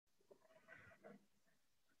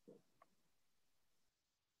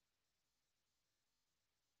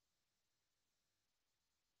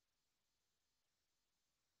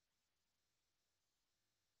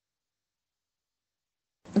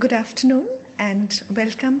Good afternoon and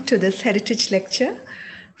welcome to this heritage lecture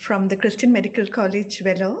from the Christian Medical College,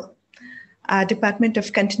 Vellore. Our Department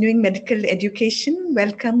of Continuing Medical Education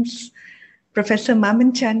welcomes Professor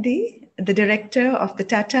Mammen Chandy, the Director of the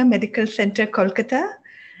Tata Medical Center, Kolkata,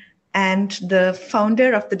 and the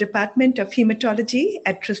founder of the Department of Haematology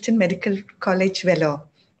at Christian Medical College, Vellore.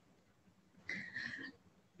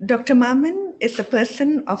 Dr. Mammen is a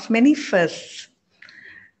person of many firsts.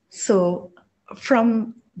 So,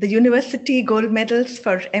 from the university gold medals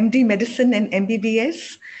for MD medicine and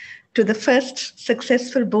MBBS to the first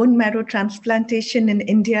successful bone marrow transplantation in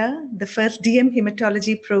India, the first DM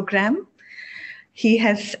hematology program, he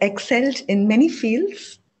has excelled in many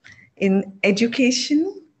fields, in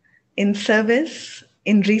education, in service,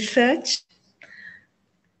 in research.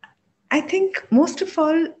 I think most of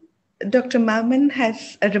all, Dr. Mammen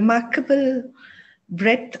has a remarkable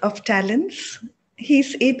breadth of talents.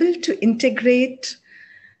 He's able to integrate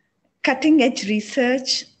cutting-edge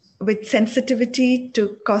research with sensitivity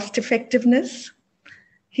to cost effectiveness.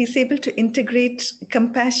 He's able to integrate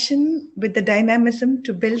compassion with the dynamism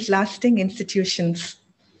to build lasting institutions.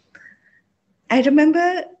 I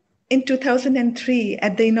remember in 2003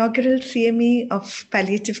 at the inaugural CME of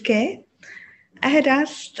palliative care, I had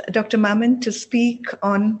asked Dr. Mammen to speak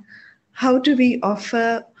on how do we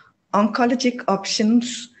offer oncologic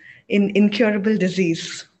options in incurable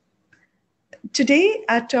disease. Today,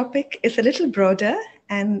 our topic is a little broader,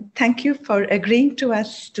 and thank you for agreeing to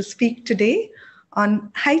us to speak today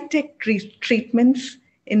on high-tech treatments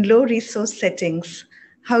in low-resource settings.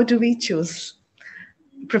 How do we choose?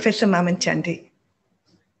 Professor Mammen Chandy.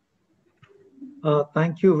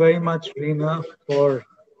 Thank you very much, Reena, for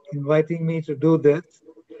inviting me to do this.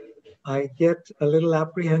 I get a little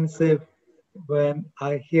apprehensive when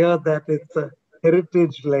I hear that it's a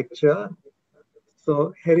heritage lecture.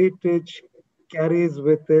 So heritage carries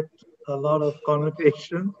with it a lot of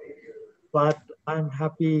connotation, but I'm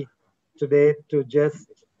happy today to just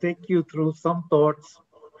take you through some thoughts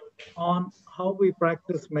on how we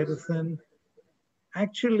practice medicine.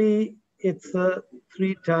 Actually, it's a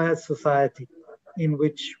three-tier society in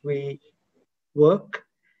which we work,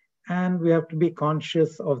 and we have to be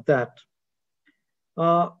conscious of that.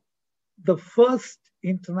 The first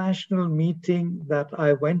international meeting that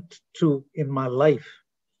I went to in my life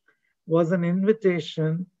was an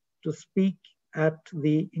invitation to speak at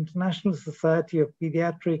the International Society of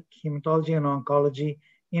Pediatric Hematology and Oncology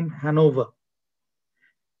in Hanover.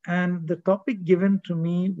 And the topic given to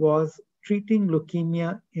me was treating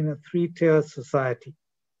leukemia in a three-tier society.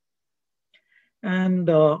 And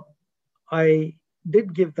I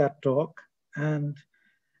did give that talk, and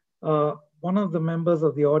one of the members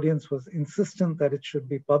of the audience was insistent that it should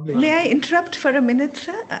be published. May I interrupt for a minute,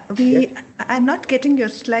 sir? We are not getting your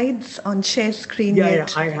slides on share screen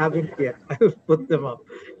yet. Yeah, I haven't yet. I will put them up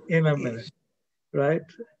in a minute, right?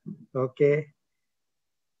 Okay.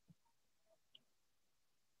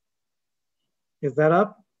 Is that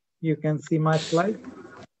up? You can see my slide?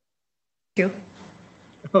 Thank you.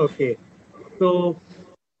 Okay. So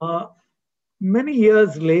many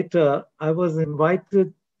years later, I was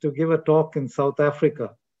invited to give a talk in South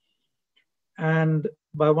Africa, and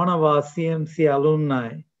by one of our CMC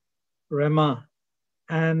alumni, Rema.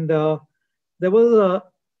 And there was a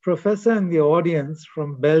professor in the audience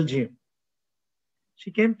from Belgium. She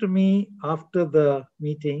came to me after the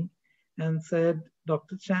meeting and said,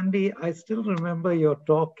 Dr. Chandy, I still remember your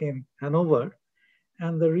talk in Hanover.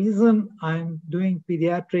 And the reason I'm doing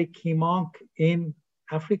pediatric hemonc in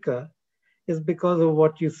Africa is because of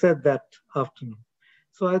what you said that afternoon.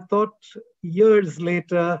 So I thought years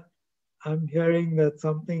later, I'm hearing that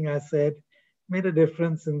something I said made a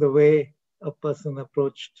difference in the way a person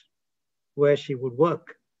approached where she would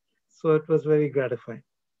work. So it was very gratifying.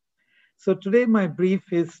 So today my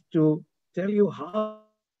brief is to tell you how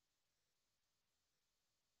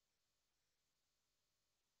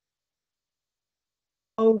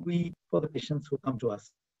we, for the patients who come to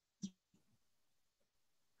us.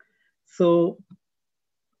 So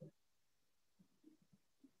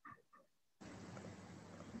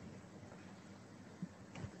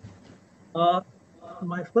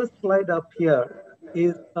my first slide up here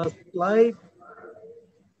is a slide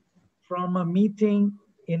from a meeting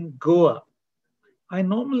in Goa. I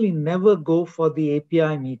normally never go for the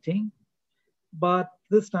API meeting, but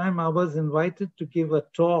this time I was invited to give a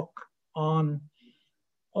talk on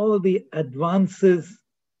all the advances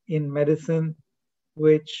in medicine,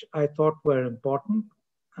 which I thought were important.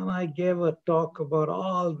 And I gave a talk about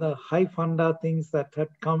all the high funda things that had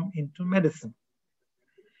come into medicine.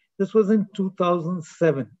 This was in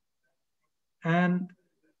 2007. And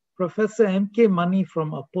Professor M.K. Mani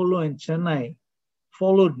from Apollo in Chennai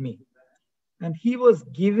followed me, and he was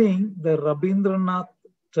giving the Rabindranath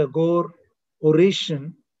Tagore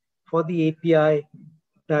oration for the API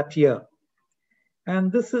that year.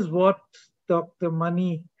 And this is what Dr.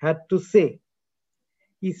 Mani had to say.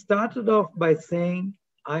 He started off by saying,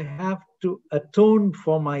 I have to atone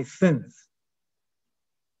for my sins.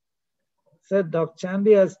 Said, Dr.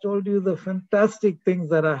 Chandy has told you the fantastic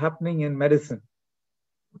things that are happening in medicine.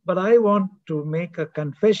 But I want to make a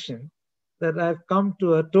confession that I've come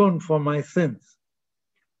to atone for my sins.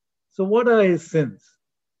 So what are his sins?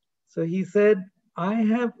 So he said, I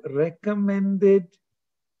have recommended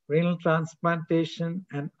renal transplantation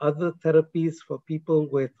and other therapies for people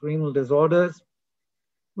with renal disorders,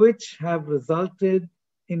 which have resulted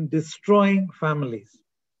in destroying families.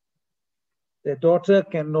 Their daughter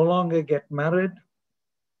can no longer get married.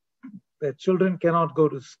 Their children cannot go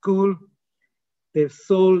to school. They've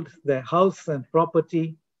sold their house and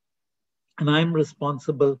property, and I'm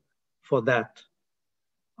responsible for that.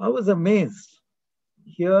 I was amazed.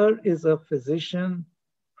 Here is a physician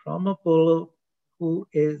from Apollo who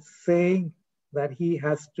is saying that he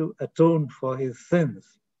has to atone for his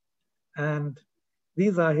sins. And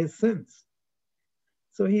these are his sins.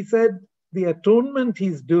 So he said the atonement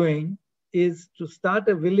he's doing is to start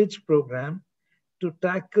a village program to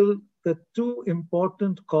tackle the two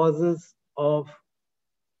important causes of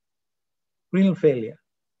renal failure,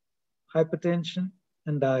 hypertension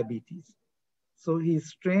and diabetes. So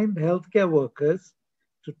he's trained healthcare workers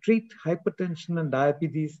to treat hypertension and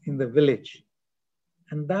diabetes in the village.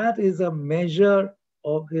 And that is a measure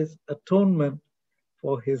of his atonement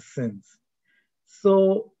for his sins.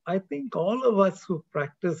 So I think all of us who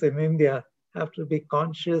practice in India have to be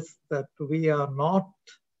conscious that we are not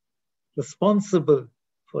responsible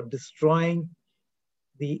for destroying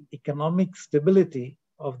the economic stability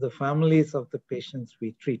of the families of the patients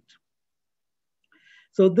we treat.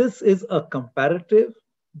 So this is a comparative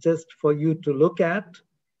just for you to look at.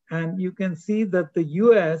 And you can see that the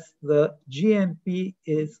US, the GNP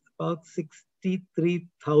is about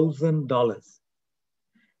 $63,000,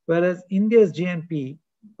 whereas India's GNP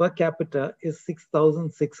per capita is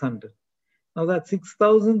 $6,600. Now that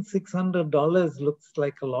 $6,600 looks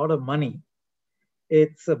like a lot of money.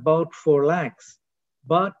 It's about 4 lakhs,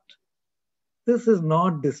 but this is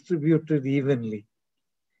not distributed evenly.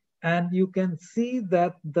 And you can see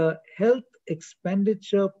that the health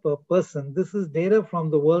expenditure per person, this is data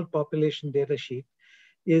from the World Population Data Sheet,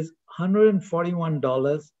 is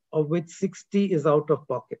 $141, of which 60 is out of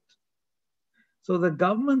pocket. So the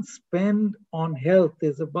government spend on health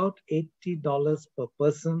is about $80 per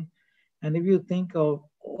person. And if you think of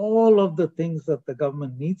all of the things that the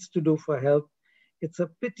government needs to do for health, it's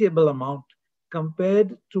a pitiable amount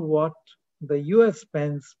compared to what the US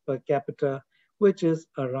spends per capita, which is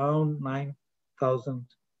around 9,000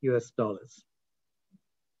 US dollars.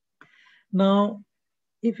 Now,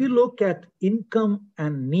 if you look at income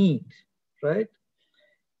and need, right?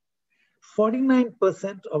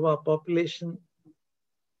 49% of our population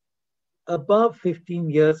above 15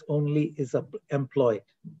 years only is employed.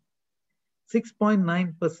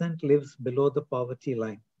 6.9% lives below the poverty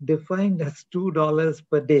line, defined as $2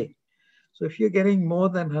 per day. So if you're getting more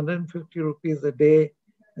than 150 rupees a day,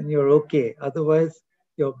 then you're okay. Otherwise,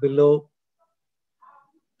 you're below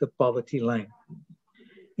the poverty line.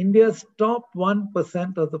 India's top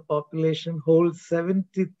 1% of the population holds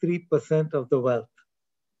 73% of the wealth,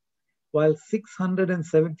 while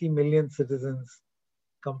 670 million citizens,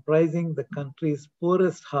 comprising the country's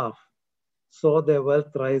poorest half, saw their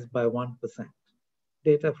wealth rise by 1%.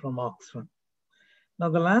 Data from Oxfam. Now,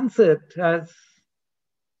 the Lancet has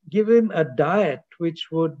given a diet which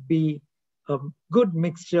would be a good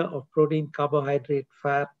mixture of protein, carbohydrate,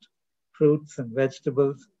 fat, fruits, and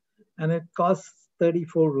vegetables, and it costs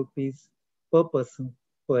 34 rupees per person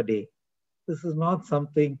per day. This is not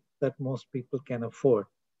something that most people can afford.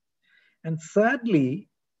 And sadly,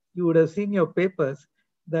 you would have seen your papers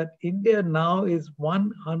that India now is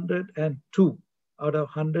 102 out of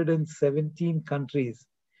 117 countries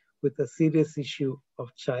with a serious issue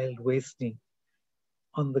of child wasting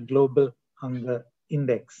on the global hunger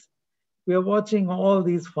index. We are watching all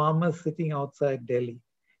these farmers sitting outside Delhi.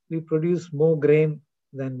 We produce more grain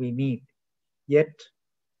than we need, yet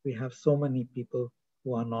we have so many people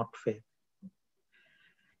who are not fed.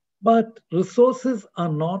 But resources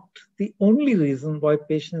are not the only reason why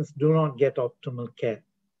patients do not get optimal care.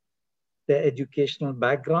 Their educational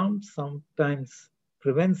background sometimes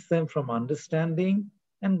prevents them from understanding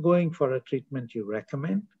and going for a treatment you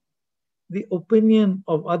recommend. The opinion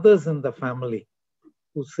of others in the family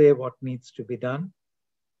who say what needs to be done.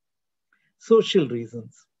 social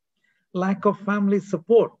reasons, lack of family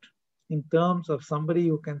support in terms of somebody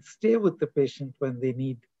who can stay with the patient when they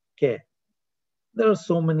need care. There are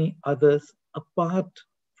so many others apart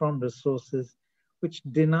from resources which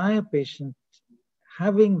deny a patient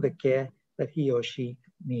having the care that he or she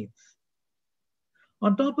needs.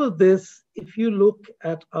 On top of this, if you look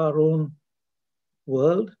at our own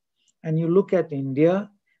world and you look at India,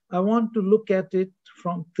 I want to look at it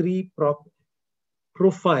from three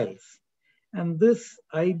profiles. And this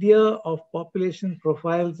idea of population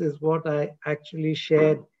profiles is what I actually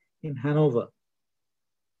shared in Hanover.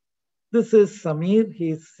 This is Samir.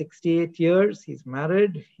 He's 68 years. He's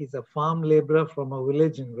married. He's a farm laborer from a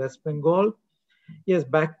village in West Bengal. He has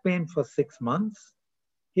back pain for 6 months.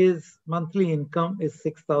 His monthly income is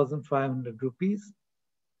 6,500 rupees.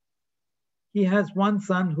 He has one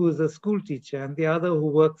son who is a school teacher and the other who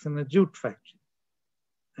works in a jute factory.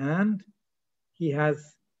 And he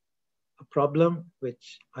has a problem,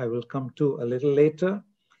 which I will come to a little later.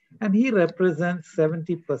 And he represents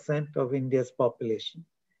 70% of India's population.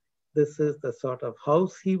 This is the sort of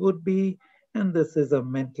house he would be, and this is a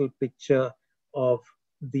mental picture of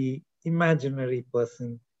the imaginary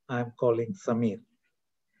person I'm calling Samir.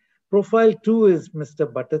 Profile 2 is Mr.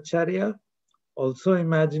 Bhattacharya, also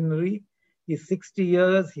imaginary. He's 60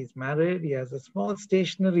 years, he's married, he has a small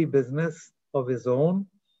stationery business of his own.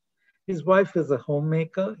 His wife is a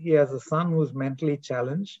homemaker. He has a son who's mentally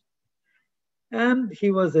challenged. And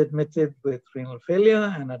he was admitted with renal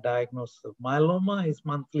failure and a diagnosis of myeloma. His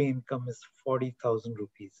monthly income is 40,000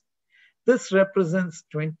 rupees. This represents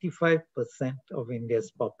 25% of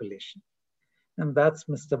India's population. And that's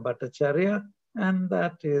Mr. Bhattacharya. And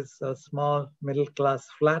that is a small middle-class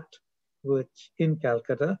flat which in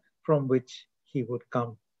Calcutta, from which he would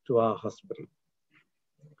come to our hospital.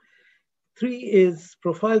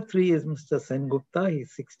 Profile 3 is Mr. Sengupta.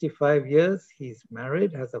 He's 65 years. He's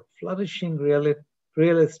married, has a flourishing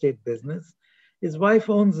real estate business. His wife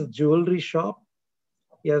owns a jewelry shop.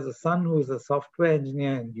 He has a son who is a software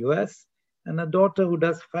engineer in the US and a daughter who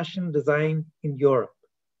does fashion design in Europe.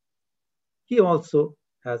 He also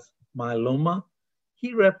has myeloma.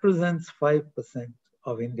 He represents 5%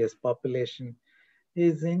 of India's population.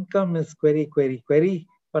 His income is query,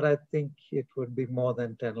 but I think it would be more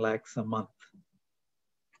than 10 lakhs a month.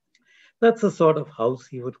 That's the sort of house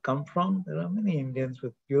he would come from. There are many Indians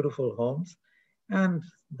with beautiful homes, and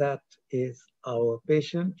that is our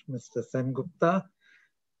patient, Mr. Sengupta,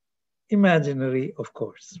 imaginary, of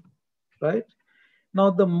course, right? Now,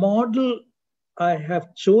 the model I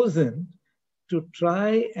have chosen to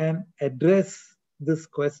try and address this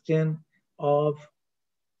question of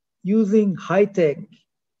using high tech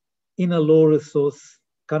in a low resource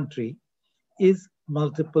country is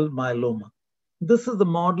multiple myeloma. This is the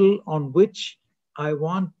model on which I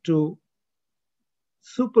want to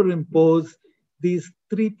superimpose these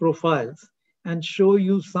three profiles and show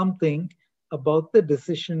you something about the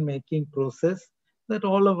decision-making process that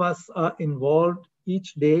all of us are involved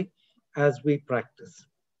each day as we practice.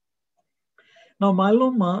 Now,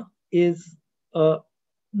 myeloma is a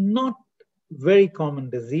not very common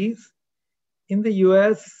disease. In the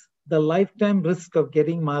US, the lifetime risk of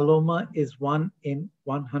getting myeloma is 1 in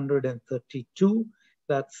 132.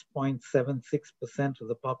 That's 0.76% of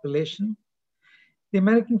the population. The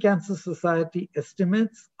American Cancer Society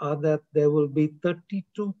estimates are that there will be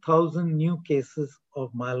 32,000 new cases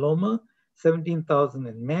of myeloma, 17,000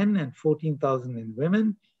 in men and 14,000 in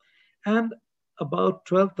women, and about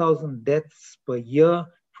 12,000 deaths per year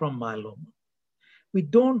from myeloma. We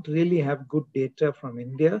don't really have good data from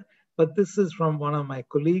India, but this is from one of my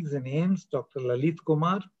colleagues in AIIMS, Dr. Lalit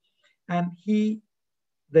Kumar, and the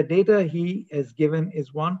data he has given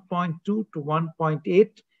is 1.2 to 1.8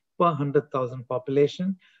 per 100,000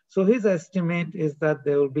 population. So his estimate is that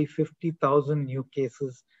there will be 50,000 new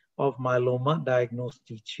cases of myeloma diagnosed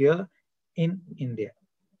each year in India.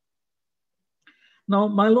 Now,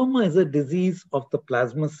 myeloma is a disease of the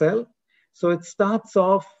plasma cell. So it starts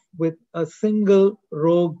off with a single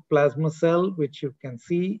rogue plasma cell, which you can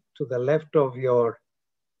see to the left of your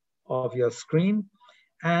screen.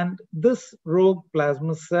 And this rogue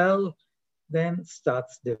plasma cell then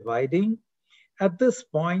starts dividing. At this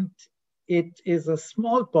point, it is a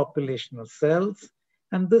small population of cells,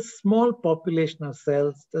 and this small population of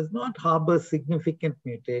cells does not harbor significant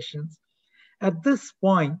mutations. At this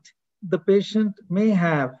point, the patient may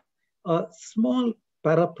have a small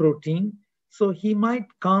paraprotein, so he might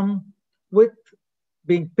come with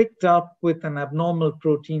being picked up with an abnormal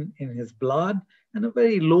protein in his blood and a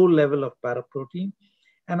very low level of paraprotein.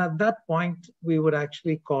 And at that point, we would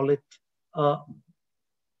actually call it a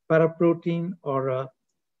paraprotein or a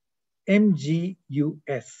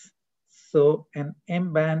MGUS, so an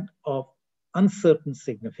M band of uncertain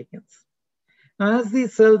significance. Now, as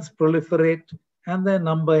these cells proliferate and their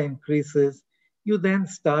number increases, you then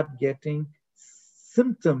start getting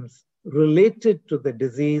symptoms related to the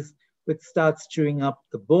disease, which starts chewing up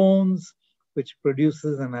the bones, which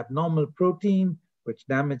produces an abnormal protein, which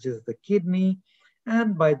damages the kidney.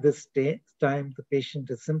 And by this time, the patient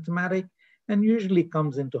is symptomatic and usually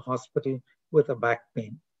comes into hospital with a back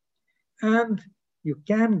pain. And you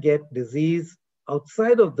can get disease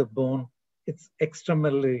outside of the bone. It's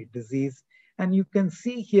extramedullary disease. And you can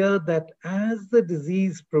see here that as the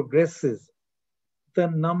disease progresses, the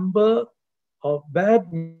number of bad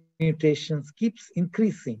mutations keeps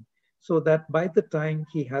increasing, so that by the time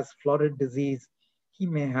he has florid disease, he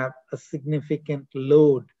may have a significant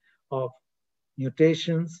load of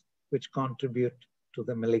mutations which contribute to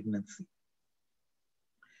the malignancy.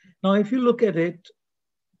 Now, if you look at it,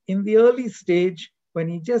 in the early stage, when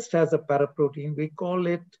he just has a paraprotein, we call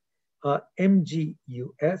it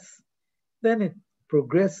MGUS. Then it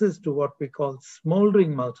progresses to what we call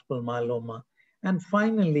smoldering multiple myeloma, and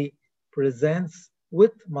finally presents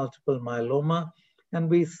with multiple myeloma. And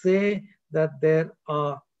we say that there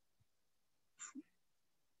are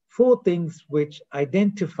 4 things which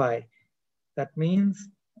identify. That means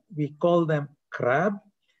we call them CRAB,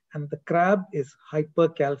 and the CRAB is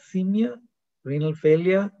hypercalcemia, renal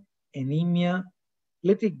failure, anemia,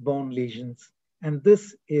 lytic bone lesions, and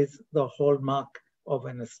this is the hallmark of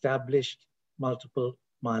an established multiple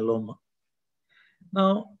myeloma.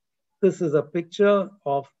 Now, this is a picture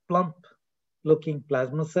of plump-looking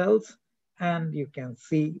plasma cells, and you can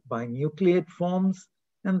see binucleate forms,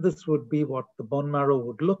 and this would be what the bone marrow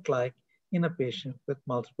would look like in a patient with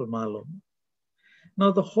multiple myeloma.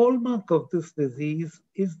 Now, the hallmark of this disease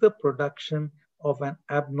is the production of an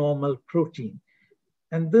abnormal protein.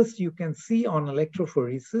 And this you can see on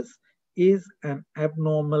electrophoresis is an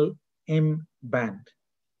abnormal M band.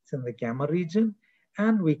 It's in the gamma region,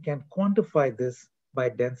 and we can quantify this by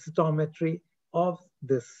densitometry of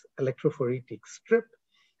this electrophoretic strip,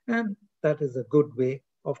 and that is a good way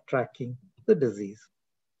of tracking the disease.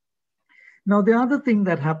 Now, the other thing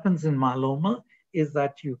that happens in myeloma is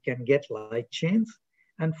that you can get light chains,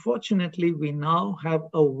 and fortunately, we now have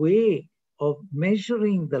a way of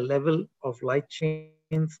measuring the level of light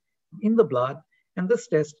chains in the blood, and this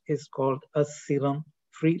test is called a serum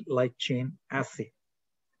free light chain assay.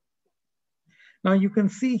 Now you can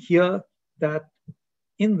see here that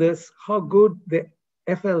in this, how good the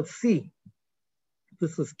FLC,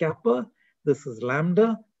 this is kappa, this is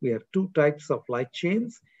lambda. We have 2 types of light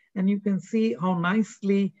chains, and you can see how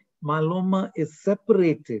nicely myeloma is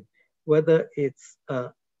separated, whether it's a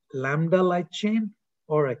lambda light chain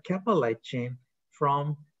or a kappa light chain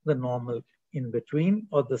from the normal in between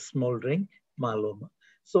or the smoldering myeloma.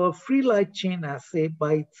 So a free light chain assay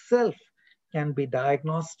by itself can be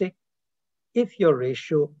diagnostic if your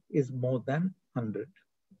ratio is more than 100.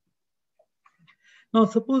 Now,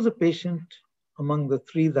 suppose a patient among the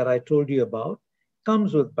 3 that I told you about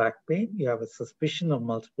comes with back pain, you have a suspicion of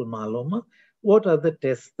multiple myeloma. What are the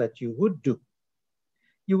tests that you would do?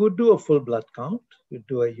 You would do a full blood count. You'd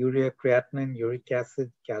do a urea, creatinine, uric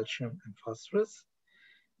acid, calcium, and phosphorus.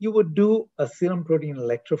 You would do a serum protein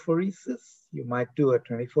electrophoresis. You might do a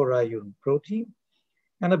 24-hour urine protein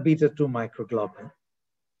and a beta-2 microglobulin.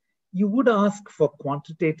 You would ask for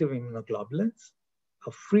quantitative immunoglobulins,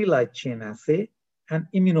 a free light chain assay, and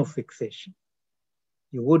immunofixation.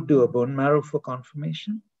 You would do a bone marrow for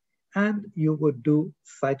confirmation, and you would do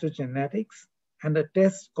cytogenetics and a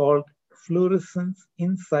test called fluorescence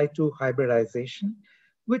in situ hybridization,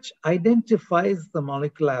 which identifies the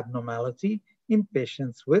molecular abnormality in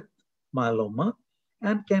patients with myeloma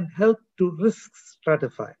and can help to risk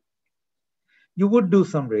stratify. You would do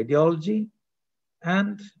some radiology,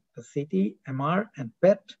 and the CT, MR, and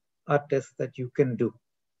PET are tests that you can do.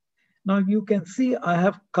 Now you can see I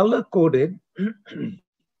have color coded.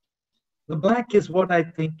 The black is what I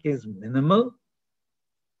think is minimal.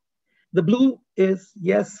 The blue is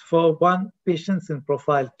yes for 1 patients in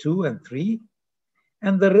profile 2 and 3.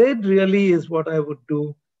 And the red really is what I would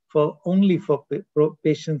do for only for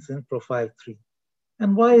patients in profile 3.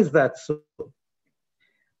 And why is that so?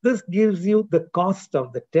 This gives you the cost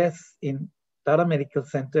of the tests in Tata Medical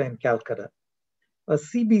Center in Calcutta. A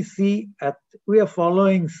CBC, we are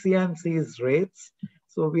following CMC's rates.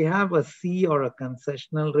 So we have a C or a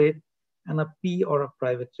concessional rate and a P or a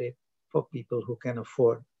private rate for people who can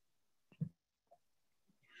afford.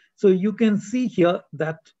 So you can see here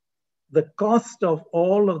that the cost of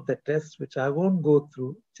all of the tests, which I won't go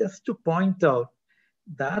through, just to point out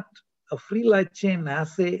that a free light chain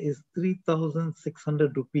assay is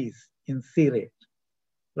 3,600 rupees in C rate,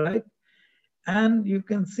 right? And you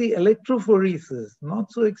can see electrophoresis,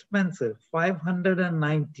 not so expensive,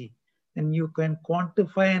 590. And you can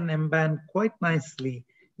quantify an M-band quite nicely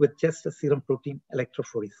with just a serum protein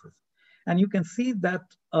electrophoresis. And you can see that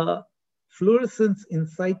fluorescence in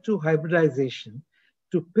situ hybridization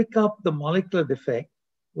to pick up the molecular defect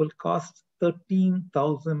will cost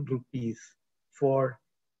 13,000 rupees for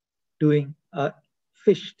doing a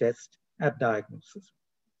FISH test at diagnosis.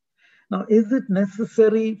 Now, is it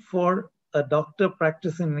necessary for a doctor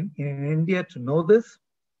practicing in India to know this?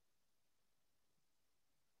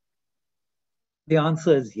 The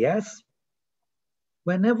answer is yes.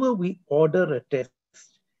 Whenever we order a test,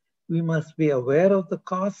 we must be aware of the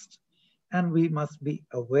cost and we must be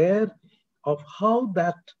aware of how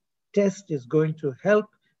that test is going to help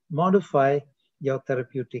modify your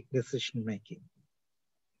therapeutic decision making.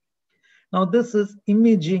 Now, this is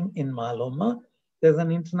imaging in myeloma. There's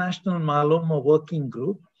an international myeloma working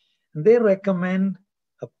group, and they recommend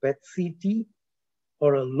a PET CT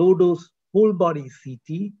or a low-dose whole-body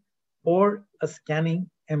CT or a scanning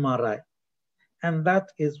MRI. And that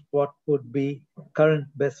is what would be current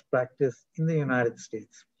best practice in the United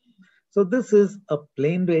States. So this is a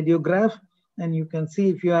plain radiograph, and you can see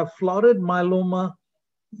if you have florid myeloma,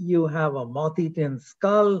 you have a moth-eaten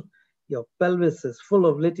skull, your pelvis is full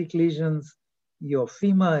of lytic lesions, your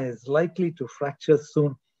femur is likely to fracture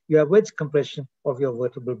soon, you have wedge compression of your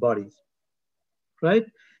vertebral bodies, right?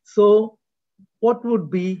 So what would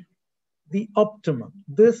be the optimum?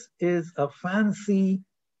 This is a fancy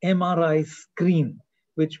MRI screen,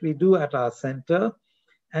 which we do at our center,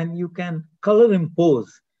 and you can color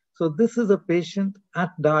impose. So this is a patient at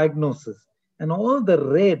diagnosis, and all the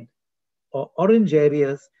red or orange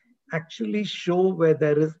areas actually show where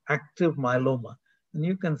there is active myeloma. And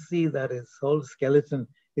you can see that his whole skeleton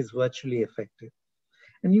is virtually affected.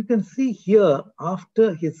 And you can see here,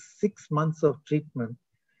 after his 6 months of treatment,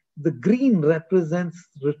 the green represents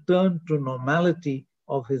return to normality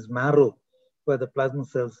of his marrow, where the plasma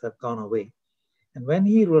cells have gone away. And when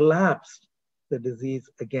he relapsed, the disease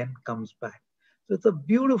again comes back. So it's a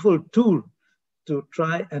beautiful tool to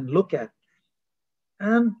try and look at.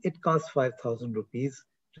 And it costs 5,000 rupees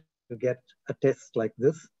to get a test like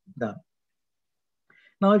this done.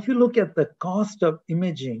 Now, if you look at the cost of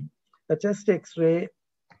imaging, a chest X-ray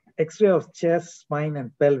of chest, spine,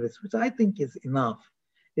 and pelvis, which I think is enough,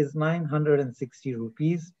 is 960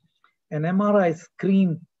 rupees. An MRI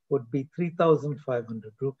screen would be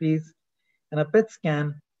 3,500 rupees, and a PET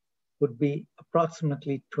scan would be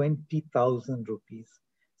approximately 20,000 rupees.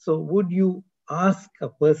 So would you ask a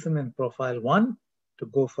person in profile 1 to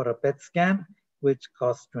go for a PET scan, which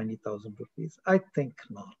costs 20,000 rupees? I think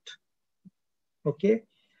not. Okay,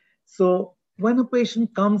 so when a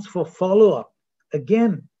patient comes for follow-up,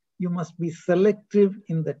 again, you must be selective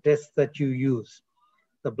in the tests that you use.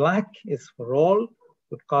 The black is for all,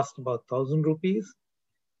 would cost about 1,000 rupees,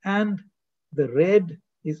 and the red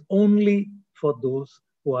is only for those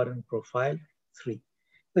who are in profile 3.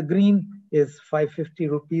 The green is 550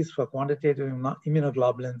 rupees for quantitative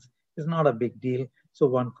immunoglobulins. It's not a big deal, so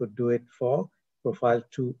one could do it for profile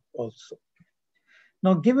 2 also.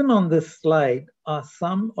 Now, given on this slide are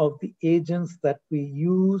some of the agents that we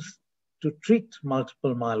use to treat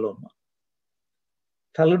multiple myeloma.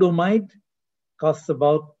 Thalidomide costs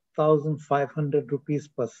about 1,500 rupees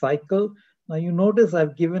per cycle. Now you notice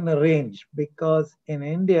I've given a range because in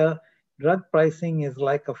India, drug pricing is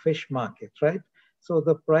like a fish market, right? So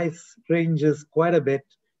the price ranges quite a bit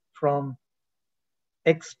from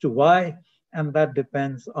X to Y, and that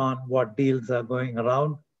depends on what deals are going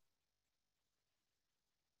around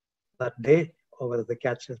that day or whether the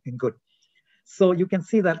catch has been good. So you can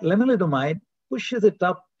see that lenalidomide pushes it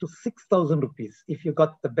up to 6,000 rupees if you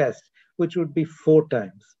got the best, which would be 4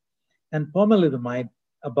 times. And pomalidomide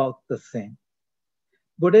about the same.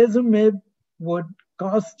 Budesumab would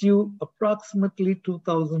cost you approximately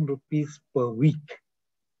 2,000 rupees per week,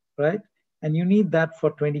 right? And you need that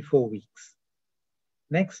for 24 weeks.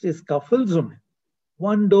 Next is carfilzomib.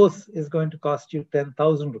 1 dose is going to cost you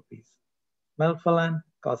 10,000 rupees. Melphalan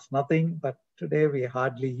costs nothing, but today we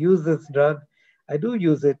hardly use this drug. I do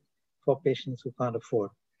use it for patients who can't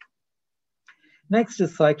afford. Next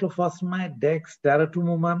is cyclophosphamide, dex,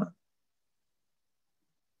 daratumumab.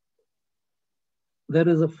 There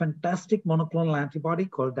is a fantastic monoclonal antibody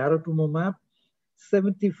called daratumumab,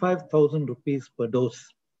 75,000 rupees per dose.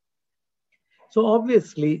 So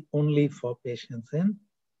obviously only for patients in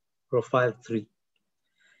profile 3.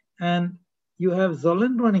 And you have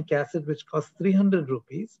zoledronic acid, which costs 300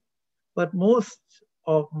 rupees, but most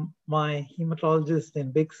of my hematologists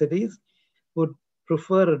in big cities would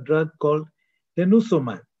prefer a drug called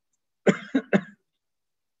denosumab,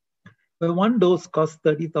 where one dose costs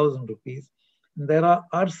 30,000 rupees. And there are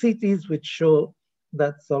RCTs which show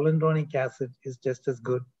that zoledronic acid is just as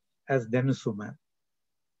good as denosumab.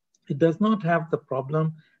 It does not have the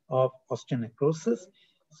problem of osteonecrosis.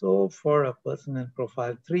 So for a person in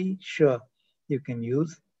profile 3, sure, you can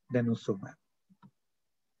use denosumab.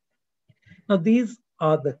 Now, these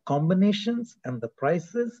are the combinations and the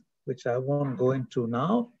prices, which I won't go into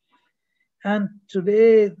now. And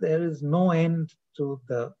today, there is no end to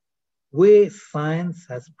the way science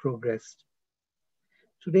has progressed.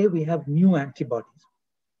 Today, we have new antibodies.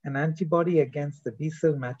 An antibody against the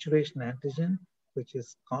B-cell maturation antigen, which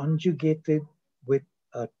is conjugated with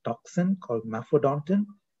a toxin called mafodontin.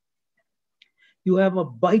 You have a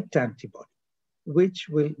BITE antibody, which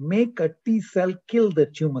will make a T cell kill the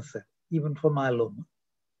tumor cell, even for myeloma.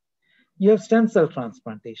 You have stem cell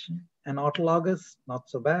transplantation, an autologous, not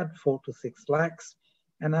so bad, 4 to 6 lakhs,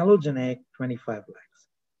 and allogeneic, 25 lakhs.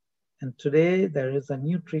 And today there is a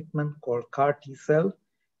new treatment called CAR T cell,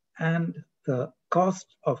 and the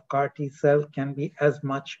cost of CAR T cell can be as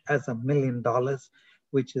much as $1 million,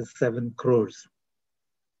 which is 7 crores.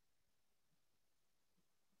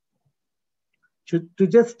 To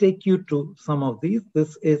just take you to some of these,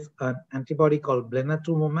 this is an antibody called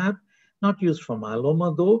blinatumomab, not used for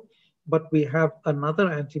myeloma though, but we have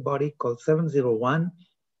another antibody called 701,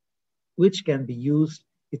 which can be used.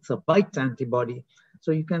 It's a BITE antibody.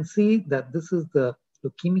 So you can see that this is the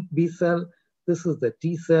leukemic B cell, this is the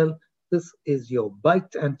T cell, this is your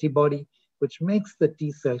BITE antibody, which makes the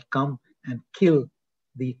T cell come and kill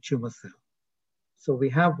the tumor cell. So we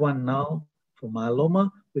have one now for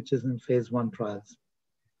myeloma, which is in phase 1 trials.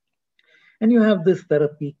 And you have this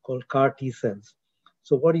therapy called CAR T cells.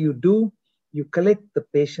 So what do? You collect the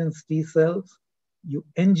patient's T cells, you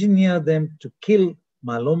engineer them to kill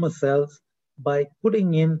myeloma cells by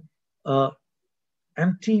putting in an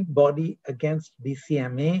antibody against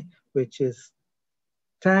BCMA, which is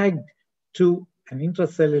tagged to an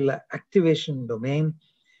intracellular activation domain.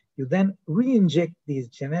 You then re-inject these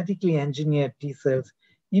genetically engineered T cells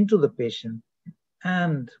into the patient,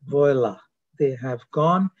 and voila, they have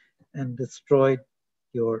gone and destroyed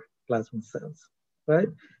your plasma cells, right?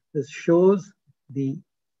 This shows the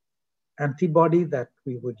antibody that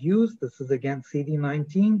we would use. This is against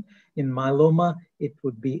CD19. In myeloma, it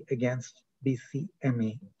would be against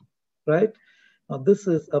BCMA, right? Now, this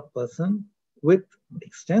is a person with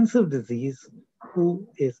extensive disease who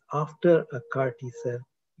is after a CAR T cell.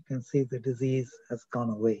 You can see the disease has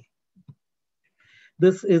gone away.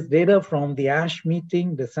 This is data from the ASH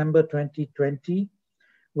meeting, December 2020,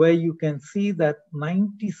 where you can see that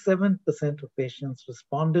 97% of patients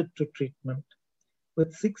responded to treatment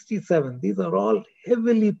with 67. These are all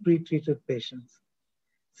heavily pretreated patients.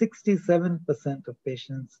 67% of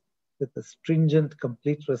patients with a stringent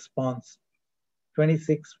complete response,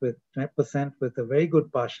 26% with a very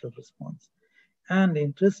good partial response. And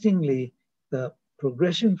interestingly, the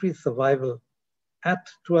progression-free survival at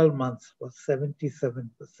 12 months was 77%.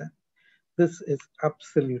 This is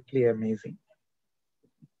absolutely amazing.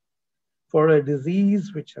 For a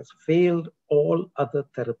disease which has failed all other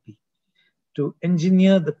therapy, to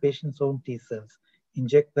engineer the patient's own T cells,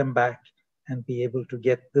 inject them back, and be able to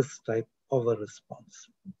get this type of a response.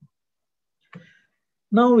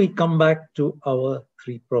 Now we come back to our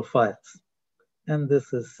 3 profiles. And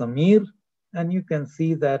this is Samir, and you can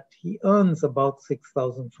see that he earns about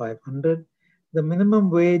 6,500. The minimum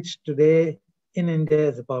wage today in India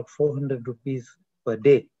is about 400 rupees per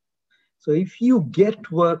day. So if you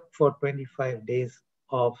get work for 25 days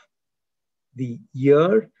of the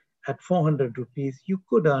year at 400 rupees, you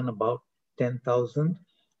could earn about 10,000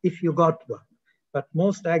 if you got work. But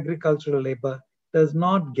most agricultural labor does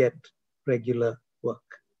not get regular work.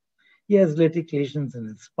 He has lytic lesions in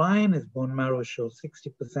his spine. His bone marrow shows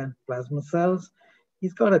 60% plasma cells.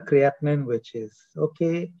 He's got a creatinine, which is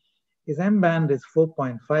okay. His M band is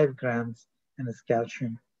 4.5 grams, and his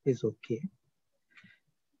calcium is okay.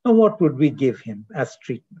 Now, what would we give him as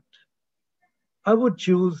treatment? I would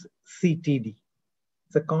choose CTD.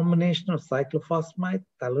 It's a combination of cyclophosphamide,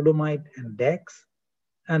 thalidomide, and DEX.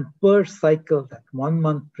 And per cycle, that 1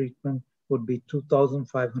 month treatment would be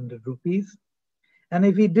 2,500 rupees. And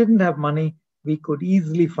if he didn't have money, we could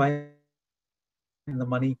easily find the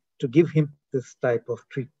money to give him this type of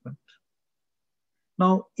treatment.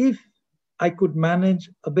 Now, if I could manage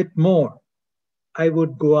a bit more, I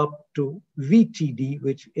would go up to VTD,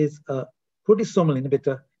 which is a proteasomal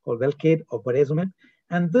inhibitor called Velcade or berdazimer.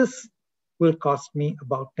 And this will cost me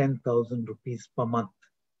about 10,000 rupees per month.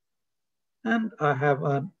 And I have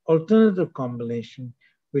an alternative combination,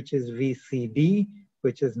 which is VCD,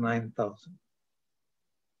 which is 9,000.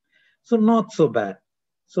 So not so bad.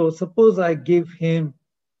 So suppose I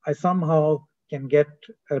somehow can get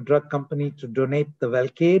a drug company to donate the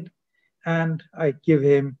Velcade, and I give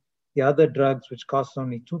him the other drugs, which cost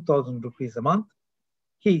only 2,000 rupees a month.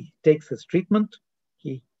 He takes his treatment.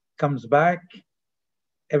 He comes back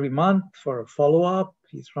every month for a follow-up.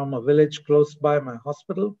 He's from a village close by my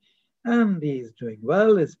hospital, and he's doing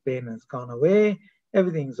well. His pain has gone away.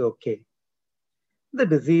 Everything's okay. The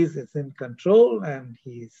disease is in control, and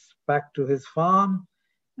he's back to his farm,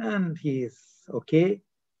 and he's okay.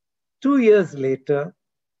 2 years later,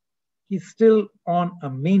 he's still on a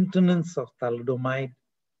maintenance of thalidomide,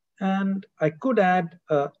 and I could add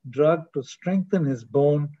a drug to strengthen his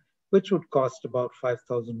bone, which would cost about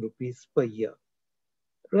 5,000 rupees per year.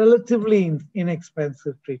 Relatively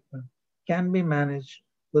inexpensive treatment, can be managed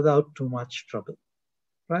without too much trouble,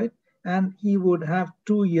 right? And he would have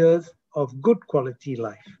 2 years of good quality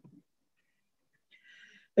life.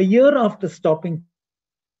 A year after stopping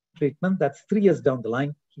treatment, that's 3 years down the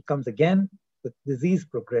line, he comes again with disease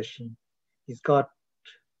progression. He's got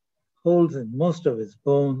holes in most of his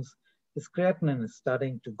bones. His creatinine is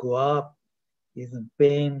starting to go up. He's in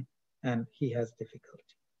pain and he has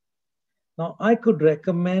difficulty. Now, I could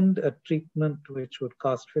recommend a treatment which would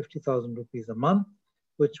cost 50,000 rupees a month,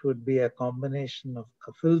 which would be a combination of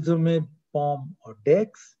carfilzomib, POM, or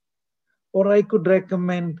DEX. Or I could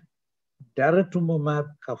recommend daratumumab,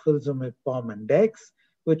 carfilzomib, POM, and DEX,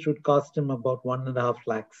 which would cost him about 1.5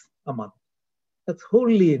 lakhs a month. That's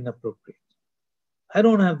wholly inappropriate. I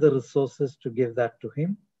don't have the resources to give that to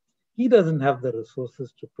him. He doesn't have the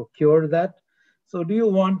resources to procure that. So do you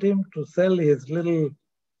want him to sell his little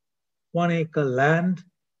 1-acre land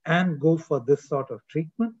and go for this sort of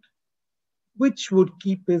treatment, which would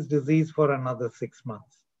keep his disease for another 6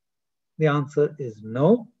 months? The answer is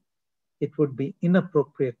no. It would be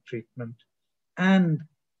inappropriate treatment. And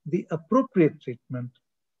the appropriate treatment,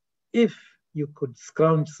 if you could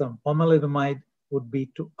scrounge some pomalidomide, would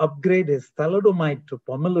be to upgrade his thalidomide to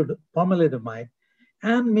pomalidomide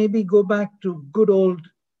and maybe go back to good old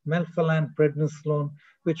melphalan prednisolone,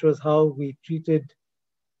 which was how we treated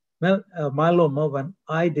myeloma when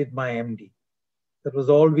I did my MD. That was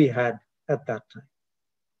all we had at that time.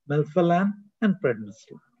 Melphalan and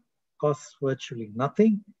prednisolone. Costs virtually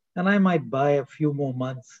nothing, and I might buy a few more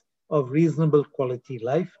months of reasonable quality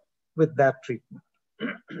life with that treatment.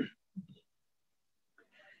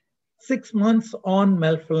 6 months on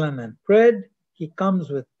melphalan and pred, he comes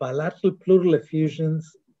with bilateral pleural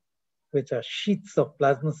effusions, which are sheets of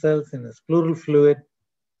plasma cells in his pleural fluid,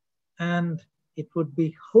 and it would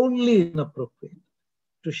be wholly inappropriate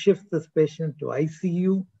to shift this patient to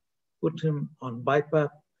ICU, put him on BiPAP,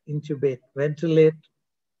 intubate, ventilate,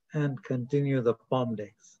 and continue the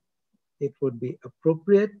POMDEX. It would be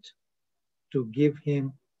appropriate to give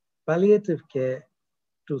him palliative care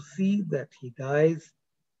to see that he dies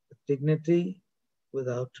with dignity,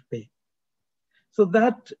 without pain. So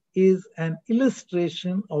that is an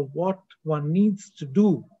illustration of what one needs to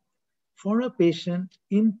do for a patient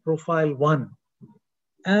in profile 1,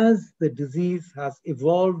 as the disease has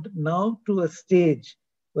evolved now to a stage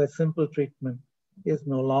where simple treatment is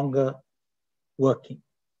no longer working.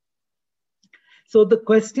 So the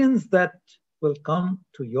questions that will come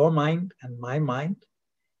to your mind and my mind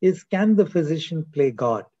is, can the physician play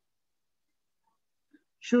God?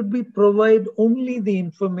 Should we provide only the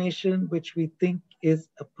information which we think is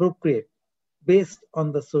appropriate based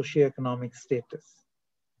on the socioeconomic status?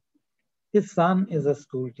 His son is a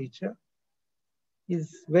school teacher.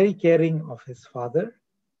 He's very caring of his father.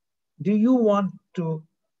 Do you want to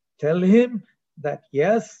tell him that,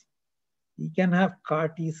 yes, he can have CAR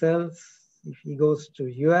T cells if he goes to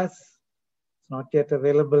US? It's not yet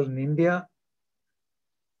available in India.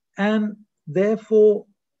 And therefore,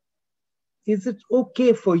 is it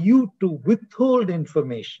okay for you to withhold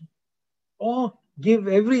information or give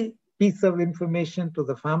every piece of information to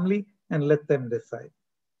the family and let them decide?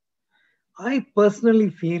 I personally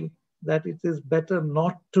feel that it is better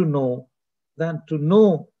not to know than to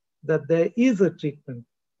know that there is a treatment,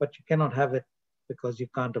 but you cannot have it because you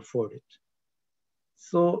can't afford it.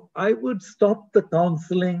 So I would stop the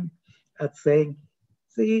counseling at saying,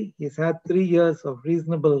 see, he's had 3 years of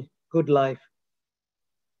reasonable good life.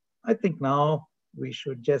 I think now we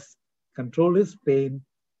should just control his pain,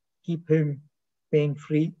 keep him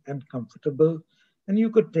pain-free and comfortable, and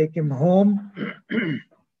you could take him home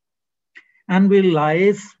and we'll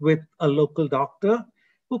liaise with a local doctor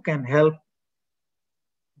who can help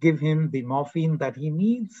give him the morphine that he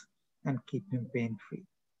needs, and keep him pain-free.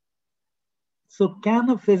 So can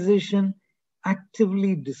a physician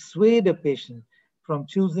actively dissuade a patient from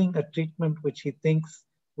choosing a treatment which he thinks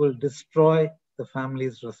will destroy the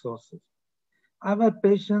family's resources? I've had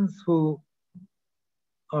patients who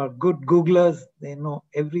are good Googlers, they know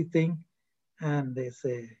everything, and they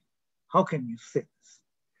say, how can you say this?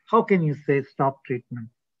 How can you say stop treatment?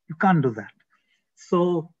 You can't do that.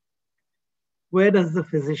 So where does the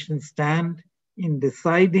physician stand in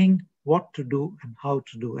deciding what to do and how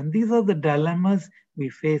to do? And these are the dilemmas we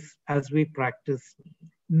face as we practice,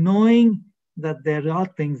 knowing that there are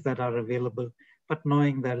things that are available, but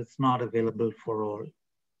knowing that it's not available for all.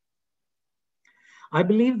 I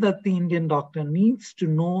believe that the Indian doctor needs to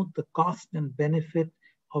know the cost and benefit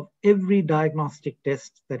of every diagnostic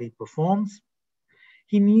test that he performs.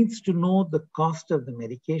 He needs to know the cost of the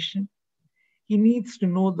medication. He needs to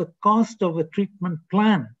know the cost of a treatment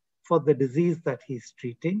plan for the disease that he's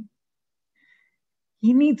treating.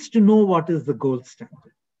 He needs to know what is the gold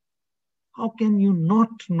standard. How can you not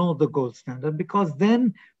know the gold standard? Because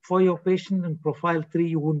then for your patient in profile 3,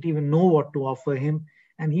 you wouldn't even know what to offer him.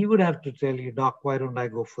 And he would have to tell you, doc, why don't I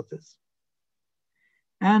go for this?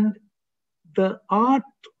 And the art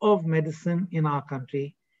of medicine in our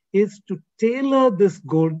country is to tailor this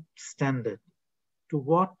gold standard to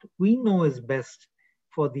what we know is best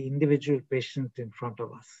for the individual patient in front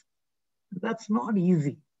of us. That's not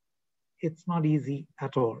easy. It's not easy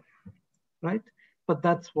at all, right? But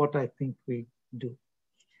that's what I think we do.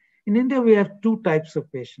 In India, we have two types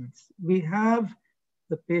of patients. We have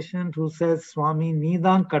the patient who says, Swami,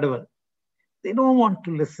 Nidan Kadaval. They don't want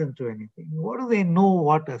to listen to anything. What do they know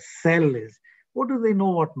what a cell is? What do they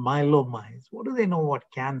know what myeloma is? What do they know what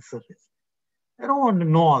cancer is? They don't want to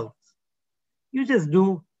know all this. You just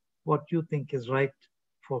do what you think is right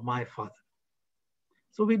for my father.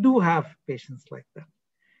 So we do have patients like that.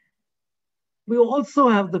 We also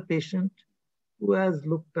have the patient who has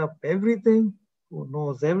looked up everything, who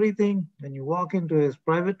knows everything. When you walk into his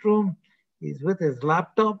private room, he's with his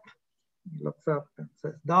laptop. He looks up and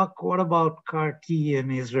says, Doc, what about CAR T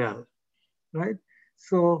in Israel? Right?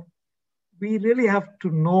 So we really have to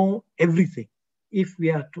know everything if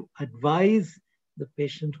we are to advise the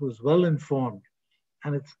patient who's well informed.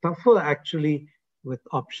 And it's tougher actually with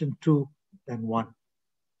option 2 than 1.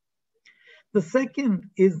 The second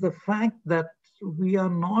is the fact that we are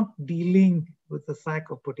not dealing with a sack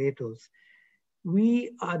of potatoes.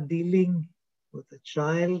 We are dealing with a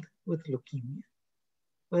child with leukemia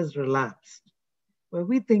who has relapsed, where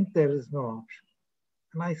we think there is no option.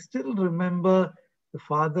 And I still remember the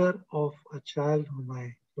father of a child whom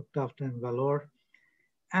I looked after in Vellore.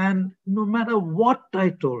 And no matter what I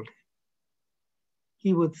told him,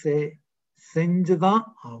 he would say, Senjada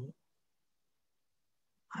Avu.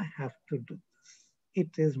 I have to do this.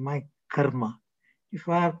 It is my karma. If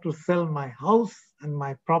I have to sell my house and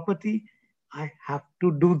my property, I have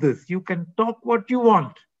to do this. You can talk what you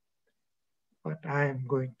want, but I am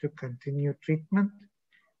going to continue treatment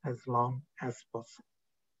as long as possible.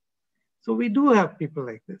 So we do have people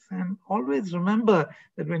like this. And always remember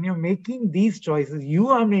that when you're making these choices, you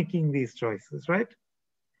are making these choices, right?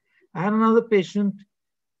 I had another patient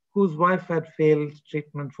whose wife had failed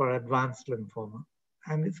treatment for advanced lymphoma.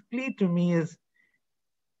 And his plea to me is,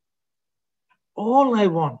 all I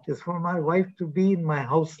want is for my wife to be in my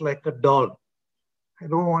house like a doll. I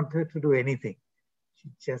don't want her to do anything. She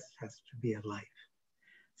just has to be alive.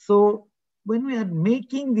 So when we are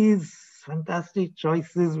making these fantastic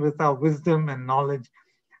choices with our wisdom and knowledge,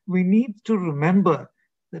 we need to remember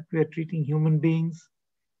that we are treating human beings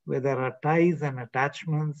where there are ties and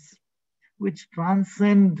attachments which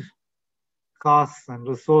transcend costs and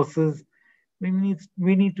resources. We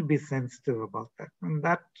need to be sensitive about that. And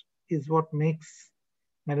that is what makes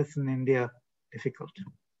medicine in India difficult.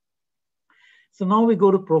 So now we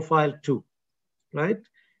go to profile 2, right?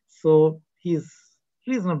 So he's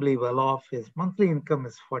reasonably well off. His monthly income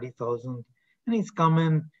is 40,000, and he's come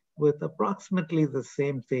in with approximately the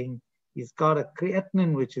same thing. He's got a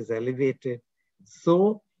creatinine which is elevated.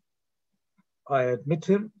 So I admit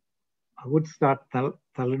him, I would start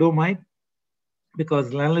thalidomide,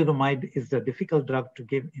 because lenalidomide is the difficult drug to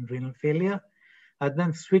give in renal failure. I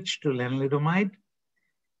then switched to lenalidomide.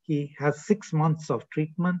 He has 6 months of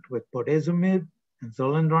treatment with bortezomib and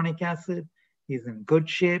zoledronic acid. He's in good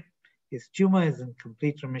shape. His tumor is in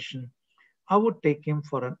complete remission. I would take him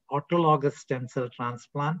for an autologous stem cell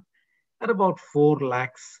transplant at about 4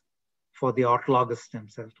 lakhs for the autologous stem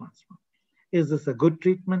cell transplant. Is this a good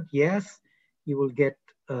treatment? Yes, you will get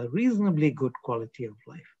a reasonably good quality of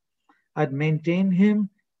life. I'd maintain him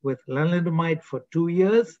with lenalidomide for 2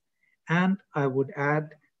 years, and I would add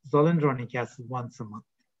zoledronic acid once a month.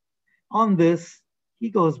 On this, he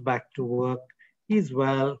goes back to work. He's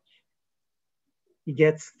well. He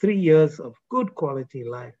gets 3 years of good quality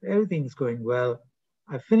life. Everything's going well.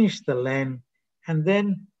 I finish the len, and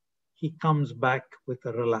then he comes back with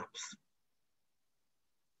a relapse.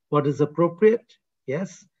 What is appropriate?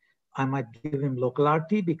 Yes, I might give him local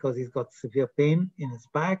RT because he's got severe pain in his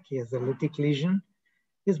back. He has a lytic lesion.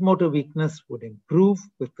 His motor weakness would improve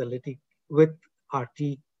with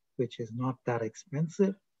RT, which is not that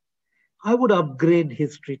expensive. I would upgrade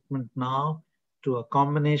his treatment now to a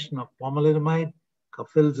combination of pomalidomide,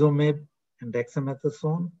 carfilzomib, and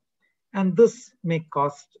dexamethasone. And this may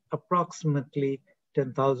cost approximately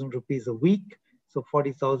 10,000 rupees a week, so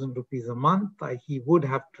 40,000 rupees a month. He would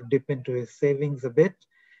have to dip into his savings a bit,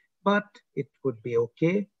 but it would be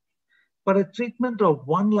okay. But a treatment of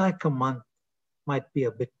 1 lakh a month might be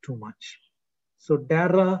a bit too much. So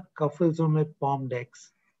DARA, carfilzomib, PomDex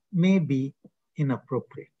may be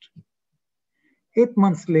inappropriate. 8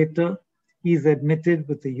 months later, he is admitted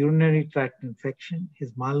with a urinary tract infection.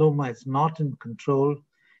 His myeloma is not in control.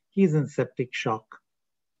 He is in septic shock.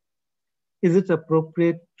 Is it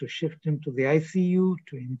appropriate to shift him to the ICU,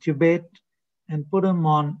 to intubate, and put him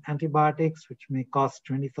on antibiotics, which may cost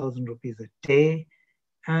 20,000 rupees a day,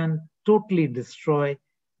 and totally destroy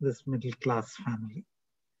this middle-class family?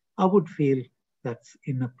 I would feel that's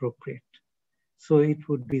inappropriate. So it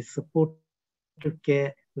would be supportive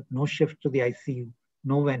care with no shift to the ICU,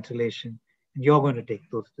 no ventilation, and you're going to take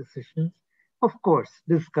those decisions. Of course,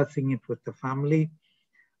 discussing it with the family.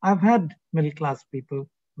 I've had middle-class people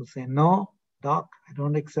who say, no, doc, I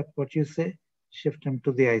don't accept what you say, shift him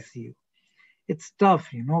to the ICU. It's tough,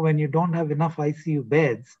 when you don't have enough ICU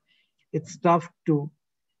beds, it's tough to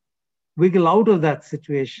wiggle out of that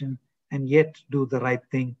situation and yet do the right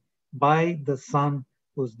thing by the son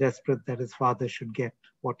who's desperate that his father should get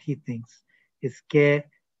what he thinks is care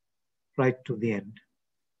right to the end.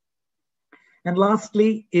 And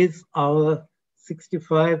lastly is our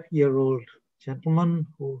 65-year-old gentleman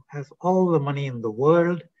who has all the money in the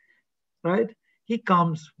world, right? He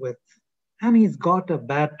comes with, and he's got a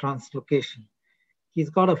bad translocation.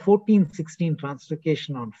 He's got a 14-16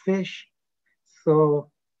 translocation on fish.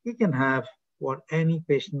 So he can have what any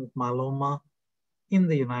patient with myeloma in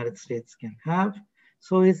the United States can have.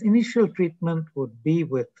 So his initial treatment would be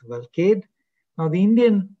with Velcade. Now the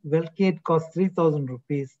Indian Velcade costs 3,000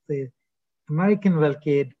 rupees. The American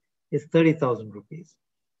Velcade is 30,000 rupees.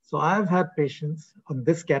 So I've had patients on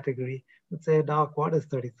this category who say, doc, what is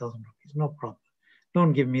 30,000 rupees? No problem.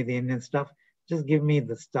 Don't give me the Indian stuff. Just give me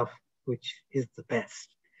the stuff which is the best.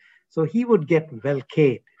 So he would get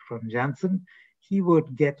Velcade from Janssen. He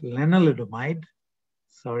would get lenalidomide,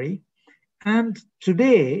 and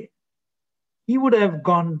today he would have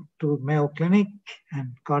gone to Mayo Clinic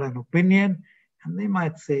and got an opinion, and they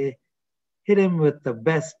might say, hit him with the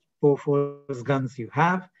best Bofors guns you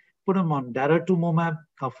have, put him on daratumumab,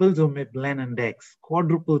 carfilzomib, len, and dex,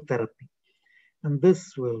 quadruple therapy. And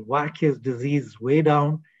this will whack his disease way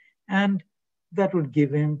down, and that would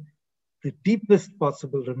give him the deepest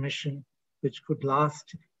possible remission, which could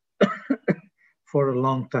last for a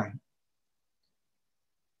long time.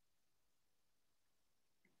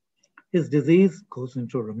 His disease goes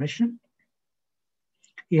into remission.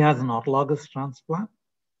 He has an autologous transplant,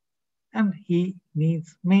 and he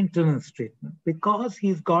needs maintenance treatment. Because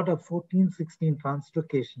he's got a 14-16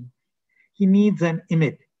 translocation, he needs an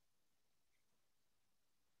IMiD.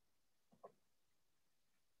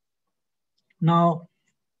 Now,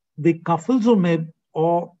 the carfilzomib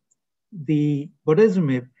or the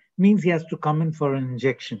bortezomib means he has to come in for an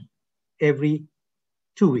injection every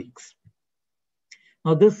 2 weeks.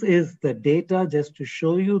 Now, this is the data just to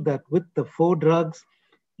show you that with the 4 drugs,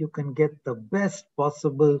 you can get the best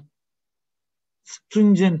possible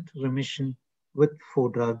stringent remission with 4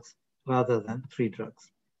 drugs rather than 3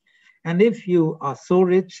 drugs. And if you are so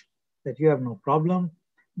rich that you have no problem,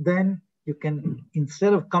 then you can,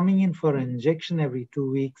 instead of coming in for an injection every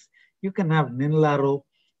 2 weeks, you can have Ninlaro,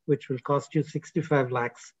 which will cost you 65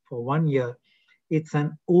 lakhs for 1 year. It's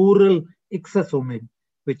an oral ixazomib,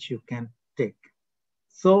 which you can take.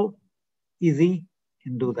 So easy,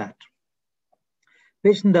 can do that.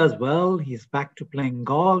 Patient does well. He's back to playing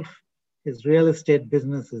golf. His real estate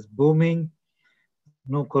business is booming.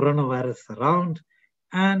 No coronavirus around.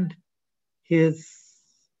 And he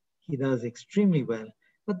does extremely well.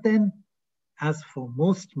 But then, as for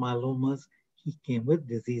most myelomas, he came with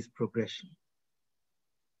disease progression.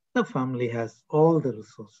 The family has all the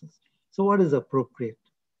resources. So what is appropriate?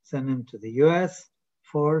 Send him to the US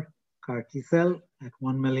for CAR T-cell at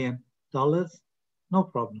 $1 million, no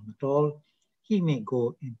problem at all. He may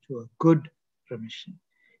go into a good remission.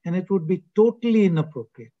 And it would be totally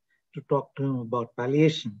inappropriate to talk to him about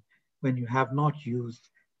palliation when you have not used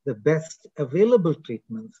the best available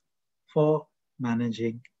treatments for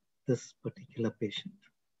managing this particular patient.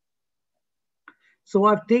 So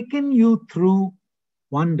I've taken you through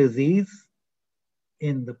one disease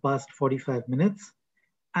in the past 45 minutes,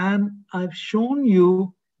 and I've shown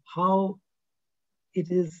you how it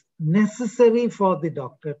is necessary for the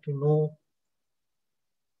doctor to know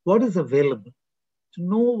what is available, to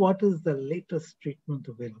know what is the latest treatment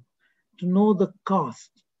available, to know the cost,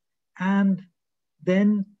 and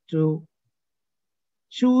then to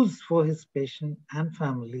choose for his patient and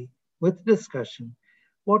family with discussion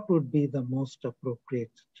what would be the most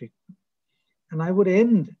appropriate treatment. And I would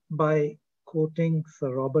end by quoting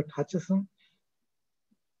Sir Robert Hutchison: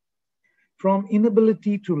 "From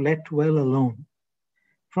inability to let well alone,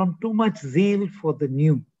 from too much zeal for the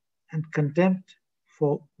new and contempt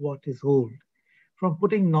for what is old, from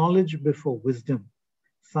putting knowledge before wisdom,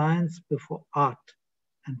 science before art,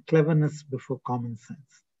 and cleverness before common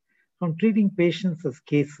sense, from treating patients as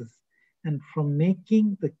cases, and from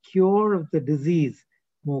making the cure of the disease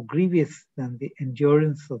more grievous than the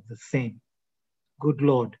endurance of the same. Good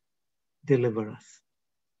Lord, deliver us."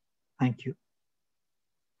 Thank you.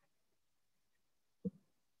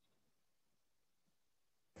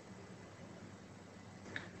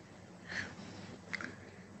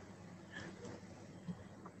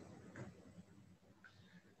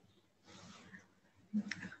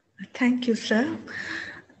 Thank you, sir.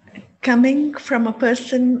 Coming from a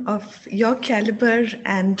person of your caliber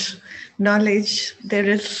and knowledge, there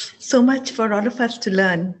is so much for all of us to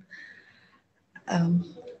learn.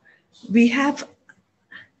 We have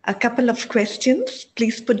a couple of questions.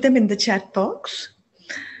 Please put them in the chat box.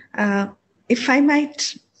 If I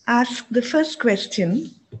might ask the first question.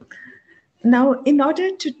 Now, in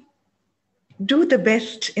order to do the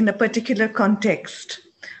best in a particular context,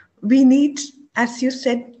 we need, as you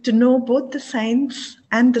said, to know both the science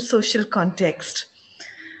and the social context.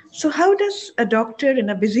 So how does a doctor in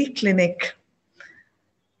a busy clinic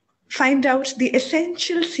find out the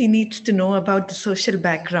essentials he needs to know about the social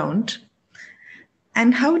background?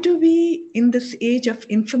 And how do we, in this age of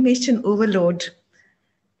information overload,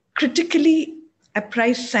 critically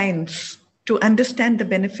appraise science to understand the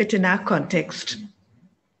benefit in our context?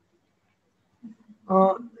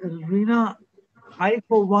 Rina, I,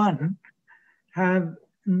 for one, have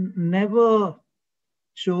never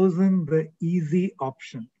chosen the easy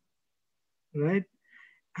option, right?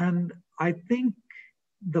 And I think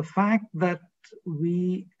the fact that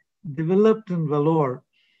we developed in Vellore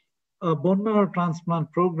a bone marrow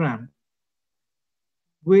transplant program,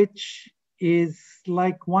 which is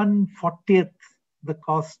like 1/40th the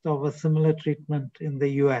cost of a similar treatment in the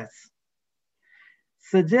US,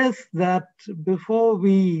 suggests that before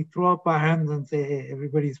we throw up our hands and say, hey,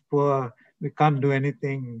 everybody's poor, we can't do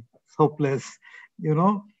anything, it's hopeless,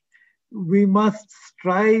 we must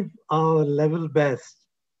strive our level best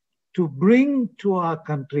to bring to our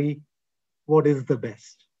country what is the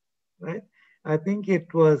best, right? I think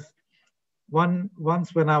it was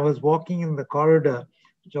once when I was walking in the corridor,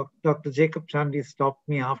 Dr. Jacob Chandy stopped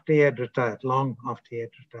me after he had retired, long after he had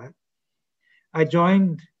retired. I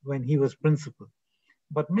joined when he was principal.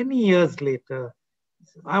 But many years later, he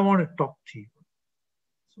said, I want to talk to you.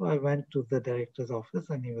 So I went to the director's office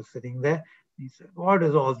and he was sitting there. He said, what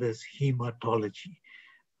is all this hematology?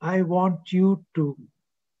 I want you to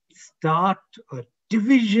start a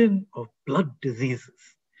division of blood diseases.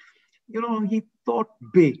 He thought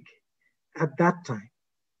big at that time,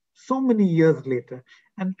 so many years later,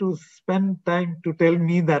 and to spend time to tell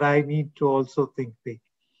me that I need to also think big.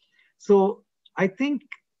 So I think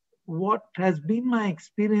what has been my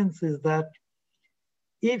experience is that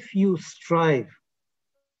if you strive,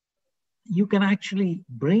 you can actually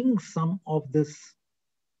bring some of this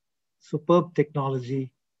superb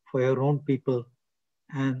technology for your own people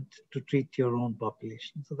and to treat your own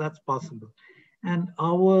population. So that's possible. And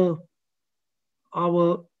our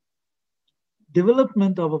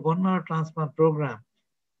development of a bone marrow transplant program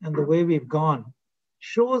and the way we've gone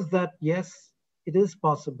shows that, yes, it is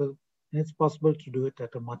possible, and it's possible to do it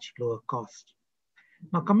at a much lower cost.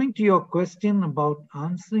 Now, coming to your question about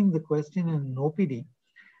answering the question in an OPD,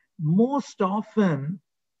 most often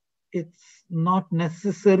it's not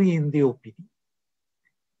necessary in the OPD.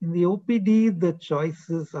 In the OPD, the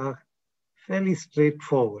choices are fairly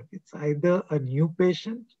straightforward. It's either a new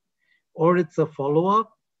patient, or it's a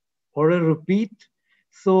follow-up, or a repeat.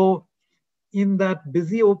 So in that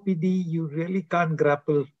busy OPD, you really can't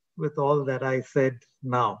grapple with all that I said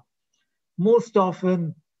now. Most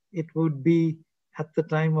often, it would be at the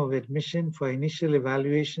time of admission for initial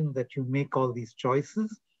evaluation that you make all these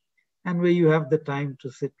choices, and where you have the time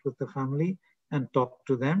to sit with the family and talk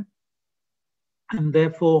to them. And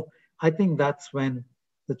therefore, I think that's when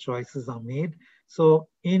the choices are made. So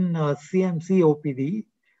in CMC OPD,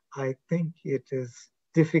 I think it is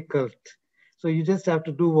difficult. So you just have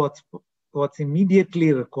to do what's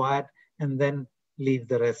immediately required and then leave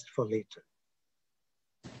the rest for later.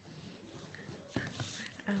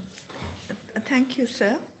 Thank you,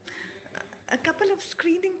 sir. A couple of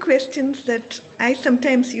screening questions that I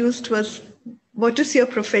sometimes used was, what is your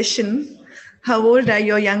profession? How old are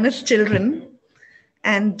your youngest children?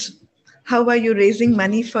 And how are you raising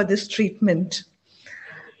money for this treatment?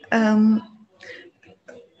 And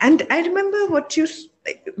I remember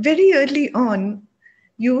very early on,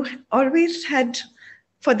 you always had,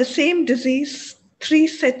 for the same disease, 3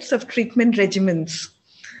 sets of treatment regimens.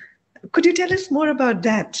 Could you tell us more about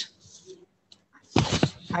that?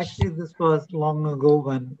 Actually, this was long ago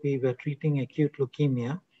when we were treating acute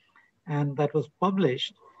leukemia, and that was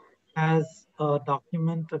published as a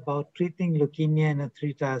document about treating leukemia in a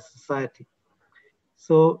 3-tier society.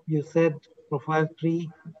 So you said profile 3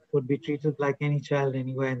 would be treated like any child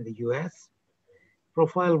anywhere in the US.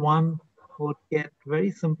 Profile 1 would get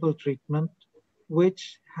very simple treatment,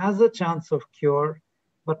 which has a chance of cure,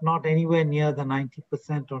 but not anywhere near the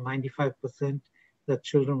 90% or 95% that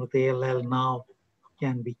children with ALL now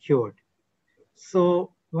can be cured.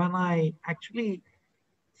 So when I actually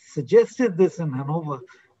suggested this in Hanover,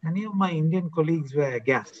 many of my Indian colleagues were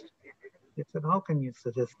aghast. They said, how can you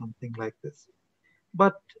suggest something like this?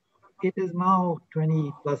 But it is now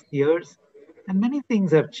 20 plus years and many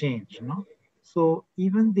things have changed, you know. So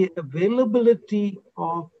even the availability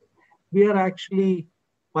of, we are actually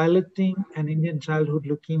piloting an Indian childhood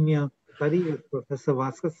leukemia study with Professor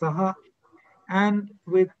Vaskar Saha, and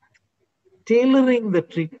with tailoring the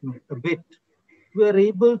treatment a bit, we are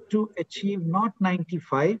able to achieve not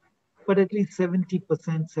 95, but at least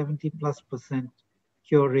 70%, 70 plus percent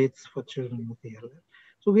cure rates for children with ALL.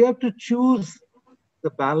 So we have to choose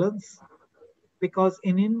the balance, because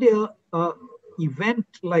in India, event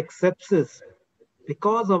like sepsis,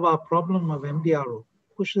 because of our problem of MDRO,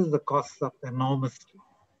 pushes the costs up enormously.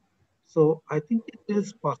 So I think it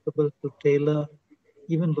is possible to tailor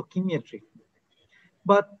even leukemia treatment.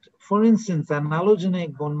 But for instance, an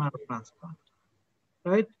allogeneic bone marrow transplant,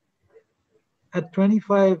 right? At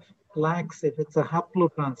 25 lakhs, if it's a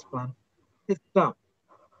haplotransplant, it's tough.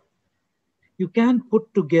 You can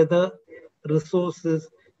put together resources,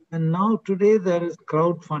 and now today there is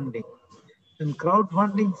crowdfunding. And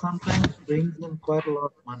crowdfunding sometimes brings in quite a lot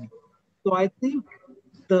of money. So I think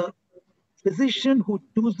the physician who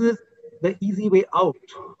chooses the easy way out,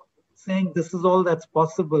 saying this is all that's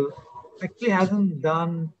possible, actually hasn't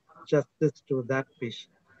done justice to that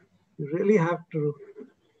patient. You really have to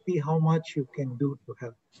see how much you can do to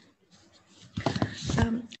help.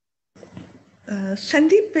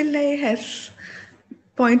 Sandeep Pillai has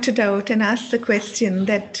pointed out and asked the question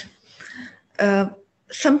that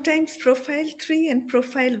sometimes profile 3 and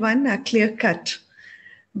profile 1 are clear cut,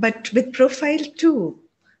 but with profile 2,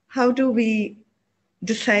 how do we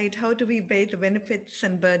decide, how do we weigh the benefits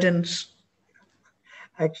and burdens?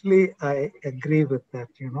 Actually, I agree with that,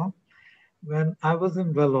 you know. When I was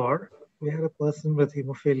in Vellore, we had a person with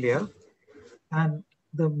hemophilia, and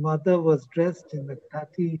the mother was dressed in a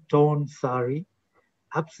tatty toned sari,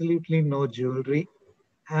 absolutely no jewelry.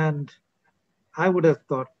 And I would have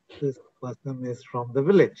thought this person is from the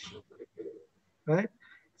village, right?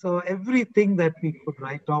 So everything that we could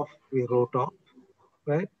write off, we wrote off,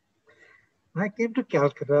 right? I came to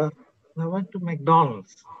Calcutta, and I went to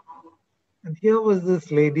McDonald's. And here was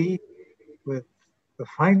this lady with the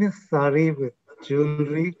finest sari with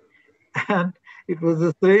jewelry. And it was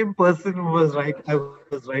the same person who was I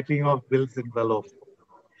was writing off bills in Vellore.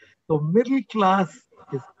 So middle class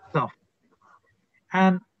is tough.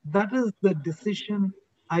 And that is the decision.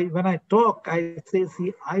 When I talk, I say,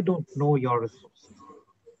 see, I don't know your resources.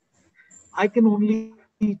 I can only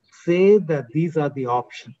say that these are the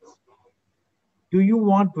options. Do you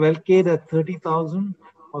want Velcade at 30,000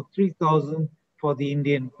 or 3,000 for the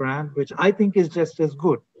Indian brand, which I think is just as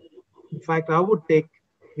good? In fact, I would take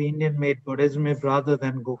the Indian made Bodezumib rather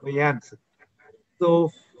than go for Janssen. So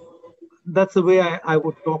that's the way I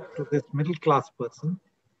would talk to this middle class person,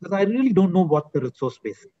 because I really don't know what the resource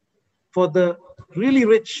base is. For the really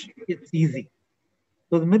rich, it's easy.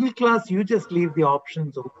 So the middle class, you just leave the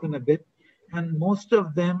options open a bit, and most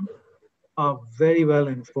of them are very well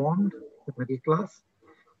informed, the middle class.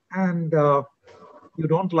 And You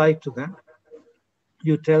don't lie to them.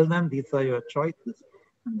 You tell them these are your choices,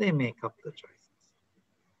 and they make up the choices.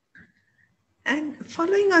 And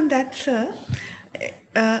following on that, sir,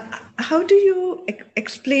 how do you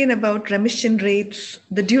explain about remission rates,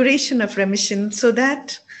 the duration of remission, so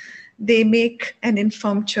that they make an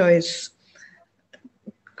informed choice?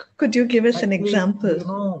 Could you give us an Actually,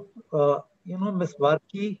 example? Miss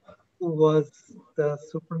Varki, who was the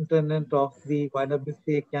superintendent of the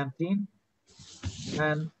YWCA canteen,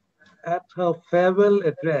 and at her farewell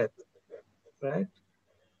address, right,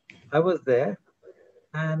 I was there,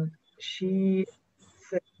 and she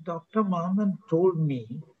said, Dr. Mammen told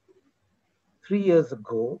me 3 years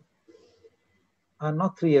ago,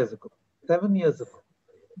 not 3 years ago, 7 years ago,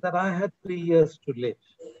 that I had 3 years to live.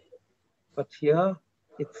 But here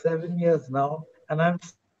it's 7 years now, and I'm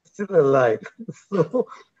still alive. So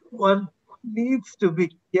one needs to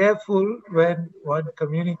be careful when one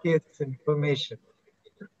communicates information.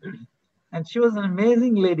 And she was an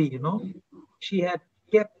amazing lady, She had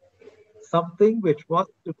kept something which was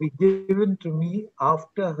to be given to me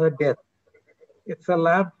after her death. It's a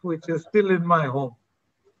lamp which is still in my home.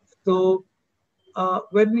 So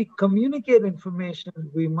when we communicate information,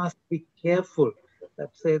 we must be careful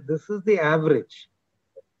that say this is the average.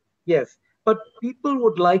 Yes, but people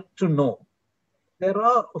would like to know. There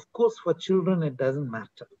are, of course, for children, it doesn't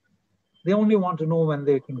matter. They only want to know when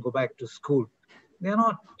they can go back to school. They're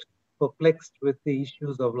not perplexed with the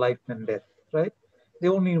issues of life and death, right? They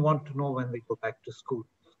only want to know when they go back to school.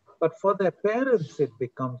 But for their parents, it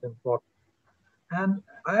becomes important. And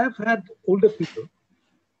I have had older people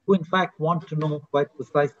who, in fact, want to know quite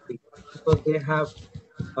precisely because they have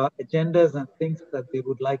agendas and things that they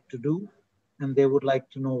would like to do, and they would like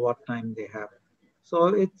to know what time they have. So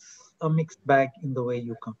it's a mixed bag in the way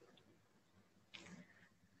you come.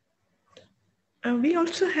 We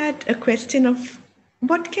also had a question of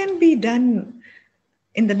what can be done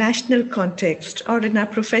in the national context or in our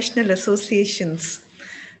professional associations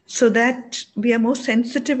so that we are more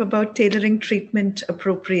sensitive about tailoring treatment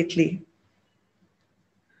appropriately.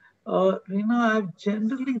 Rina, I've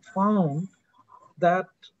generally found that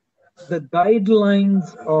the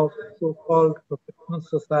guidelines of so-called professional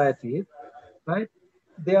societies, right,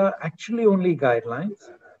 they are actually only guidelines,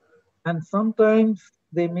 and sometimes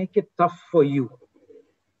they make it tough for you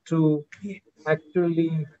to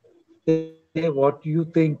actually say what you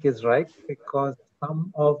think is right, because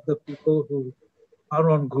some of the people who are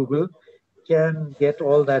on Google can get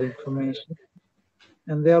all that information,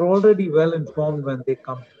 and they are already well informed when they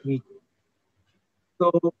come to meet.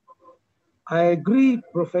 So I agree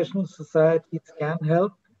professional societies can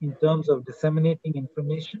help in terms of disseminating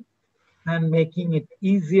information and making it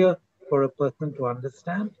easier for a person to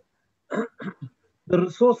understand. The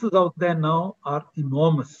resources out there now are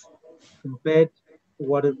enormous compared to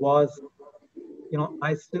what it was.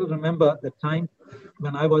 I still remember the time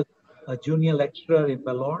when I was a junior lecturer in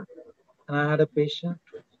Vellore, and I had a patient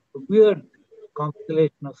with a weird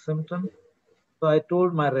constellation of symptoms. So I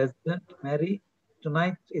told my resident, Mary,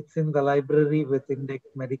 tonight it's in the library with Index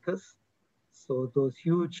Medicus. So those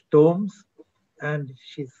huge tomes, and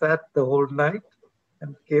she sat the whole night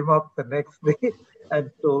and came up the next day and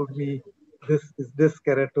told me this is disc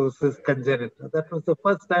keratosis congenita. That was the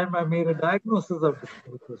first time I made a diagnosis of disc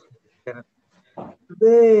keratosis congenita.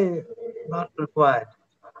 Today, not required.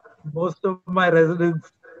 Most of my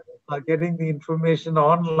residents are getting the information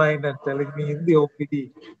online and telling me in the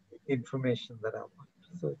OPD information that I want.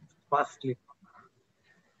 So it's vastly.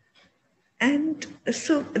 And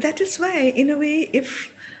so that is why, in a way,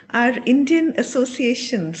 if our Indian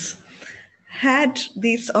associations had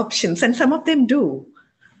these options, and some of them do,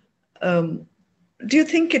 um, do you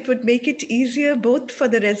think it would make it easier both for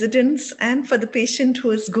the residents and for the patient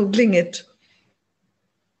who is Googling it?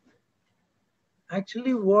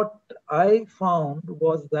 Actually, what I found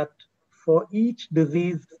was that for each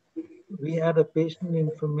disease, we had a patient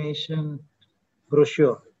information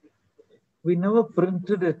brochure. We never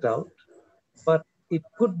printed it out, but it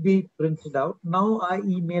could be printed out. Now I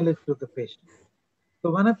email it to the patient.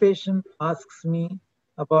 So when a patient asks me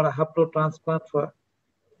about a haplotransplant for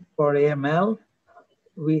AML,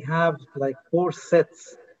 we have like 4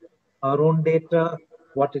 sets, our own data,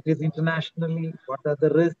 what it is internationally, what are the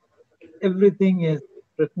risks, everything is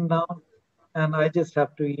written down, and I just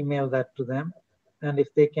have to email that to them. And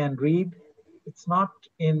if they can read, it's not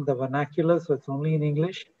in the vernacular, so it's only in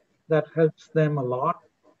English. That helps them a lot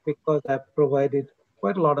because I've provided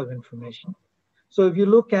quite a lot of information. So if you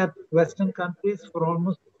look at Western countries, for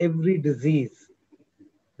almost every disease,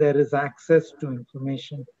 there is access to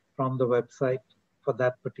information from the website for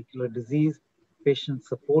that particular disease, patient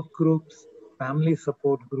support groups, family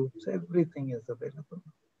support groups, everything is available.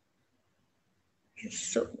 Yes,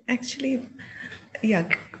 so actually, yeah,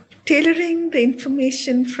 tailoring the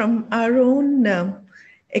information from our own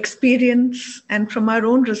experience and from our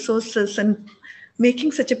own resources and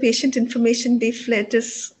making such a patient information leaflet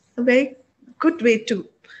is a very good way to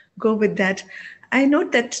go with that. I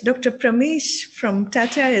note that Dr. Pramesh from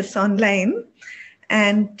Tata is online,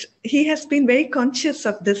 and he has been very conscious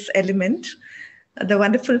of this element, the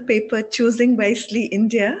wonderful paper Choosing Wisely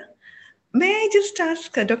India. May I just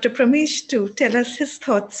ask Dr. Pramesh to tell us his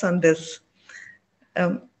thoughts on this?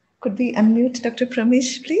 Um, could we unmute Dr.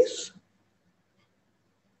 Pramesh, please?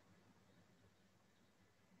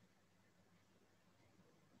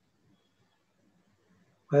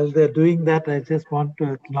 While they're doing that, I just want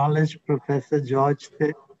to acknowledge Professor George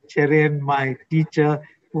Cherian, my teacher,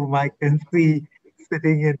 whom I can see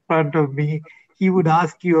sitting in front of me. He would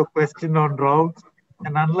ask you a question on routes,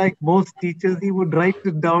 and unlike most teachers, he would write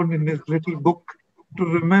it down in his little book to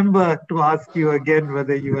remember to ask you again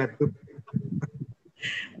whether you had to.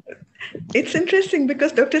 It's interesting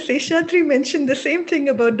because Dr. Seshadri mentioned the same thing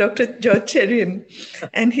about Dr. George Cherian,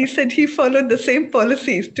 and he said he followed the same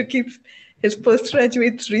policies to keep his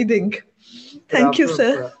postgraduates reading. Thank you,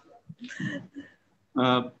 sir.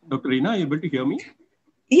 Dr. Reena, are you able to hear me?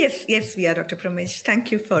 Yes, we are, Dr. Pramesh.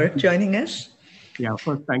 Thank you for joining us. Yeah,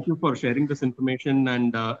 first, thank you for sharing this information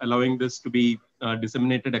and allowing this to be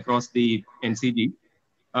disseminated across the NCG.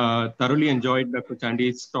 Thoroughly enjoyed Dr.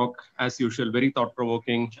 Chandy's talk as usual, very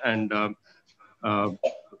thought-provoking, and uh,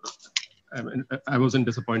 I wasn't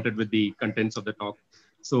disappointed with the contents of the talk.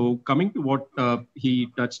 So coming to what he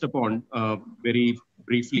touched upon very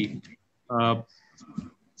briefly,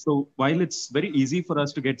 so while it's very easy for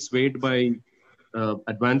us to get swayed by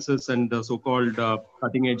advances and the so-called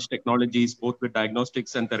cutting-edge technologies, both with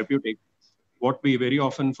diagnostics and therapeutic, what we very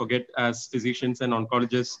often forget as physicians and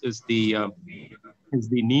oncologists is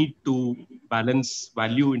the need to balance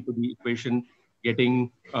value into the equation,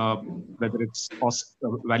 getting whether it's cost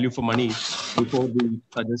value for money before we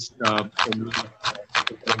suggest any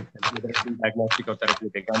intervention, whether it be diagnostic or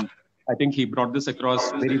therapeutic. And I think he brought this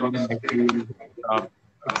across very, very nicely in his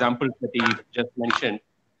examples that he just mentioned,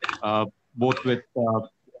 both with,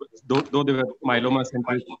 though they were myeloma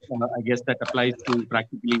centric, I guess that applies to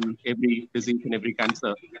practically every disease and every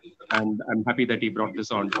cancer. And I'm happy that he brought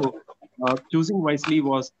this on. So choosing wisely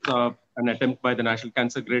was an attempt by the National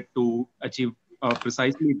Cancer Grid to achieve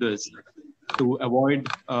precisely this, to avoid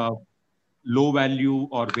low value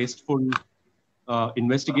or wasteful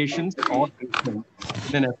investigations or treatment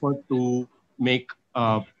in an effort to make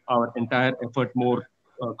our entire effort more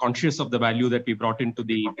conscious of the value that we brought into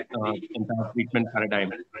the entire treatment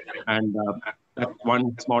paradigm. And that's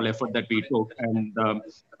one small effort that we took. And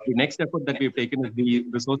the next effort that we've taken is the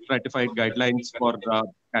resource stratified guidelines for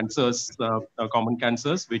cancers, common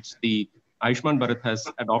cancers, which the Ayushman Bharat has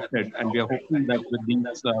adopted. And we are hoping that with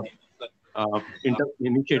these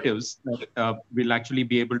initiatives that will actually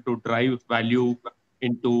be able to drive value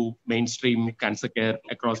into mainstream cancer care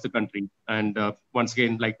across the country. And once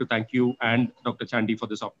again, like to thank you and Dr. Chandy for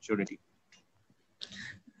this opportunity.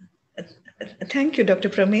 Thank you, Dr.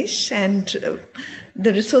 Pramesh. And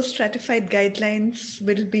the resource stratified guidelines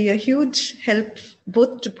will be a huge help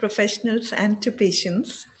both to professionals and to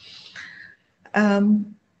patients.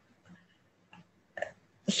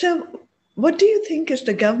 So, what do you think is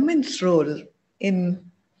the government's role in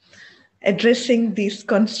addressing these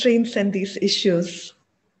constraints and these issues?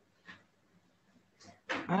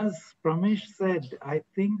 As Pramesh said, I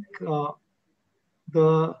think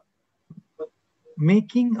the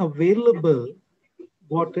making available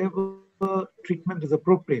whatever treatment is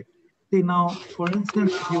appropriate. See now, for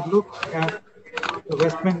instance, if you look at the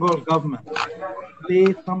West Bengal government,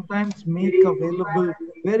 they sometimes make available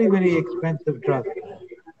very, very expensive drugs.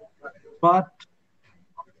 But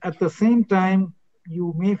at the same time,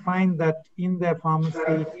 you may find that in their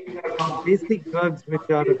pharmacy, some basic drugs which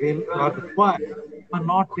are required are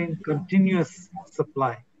not in continuous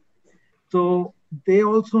supply. So they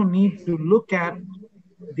also need to look at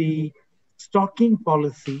the stocking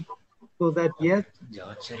policy so that, yes.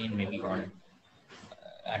 George Cherian may be on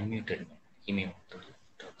unmuted. He may want to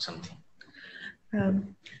talk something.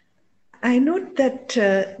 I note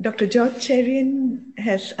that Dr. George Cherian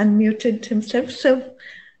has unmuted himself. So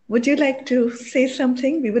would you like to say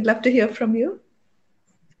something? We would love to hear from you.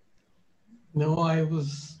 No,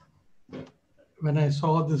 when I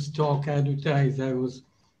saw this talk advertised, I was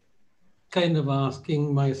kind of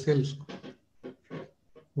asking myself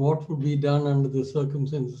what would be done under the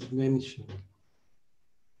circumstances mentioned.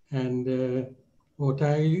 And what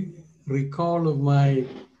I recall of my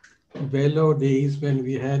Velo days when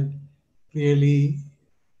we had really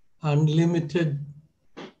unlimited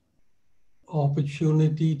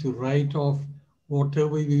opportunity to write off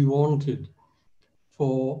whatever we wanted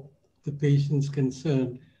for the patients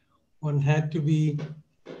concerned. One had to be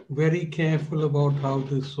very careful about how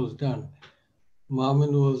this was done.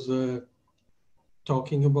 Mammen was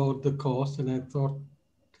talking about the cost, and I thought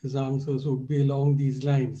his answers would be along these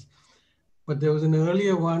lines. But there was an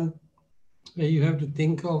earlier one where you have to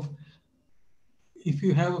think of, if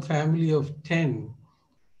you have a family of 10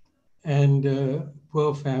 and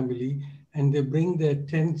poor family, and they bring their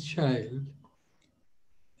 10th child,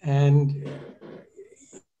 and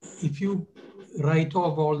if you write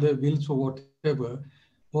off all their bills or whatever,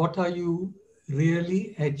 what are you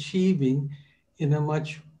really achieving in a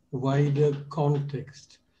much wider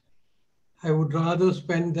context? I would rather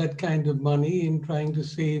spend that kind of money in trying to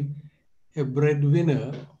save a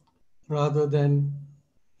breadwinner rather than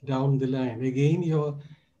down the line. Again, you're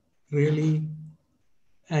really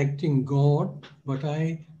acting God, but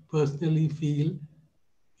I personally feel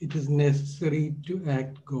it is necessary to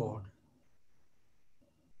act God.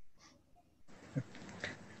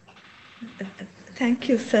 Thank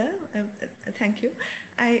you, sir. Thank you.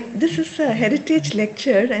 This is a heritage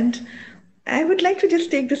lecture, and I would like to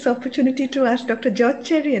just take this opportunity to ask Dr. George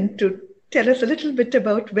Cherian to tell us a little bit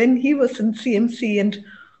about when he was in CMC and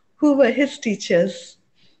who were his teachers.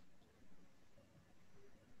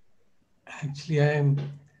 Actually,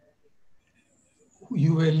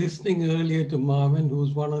 you were listening earlier to Marvin,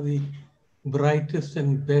 who's one of the brightest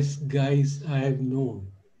and best guys I have known.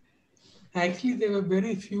 Actually, there were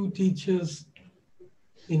very few teachers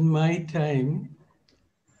in my time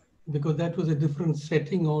because that was a different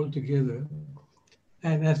setting altogether.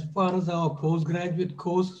 And as far as our postgraduate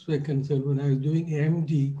courses were concerned, when I was doing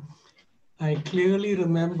MD, I clearly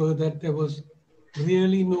remember that there was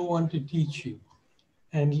really no one to teach you.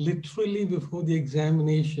 And literally before the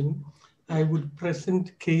examination, I would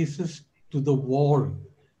present cases to the wall.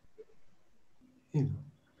 You know.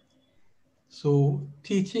 So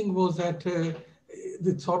teaching was the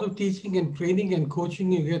sort of teaching and training and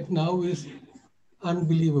coaching you get now is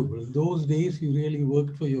unbelievable. Those days you really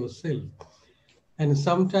worked for yourself. And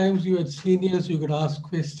sometimes you had seniors you could ask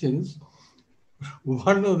questions.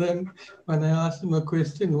 One of them, when I asked him a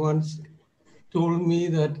question once, told me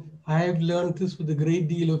that I have learned this with a great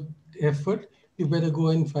deal of effort. You better go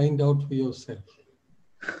and find out for yourself.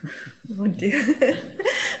 Oh dear.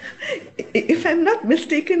 If I'm not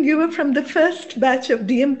mistaken, you were from the first batch of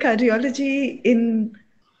DM cardiology in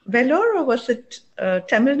Vellore, or was it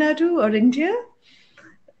Tamil Nadu or India?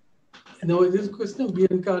 No, this question of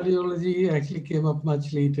DM cardiology actually came up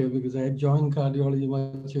much later because I had joined cardiology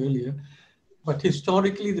much earlier. But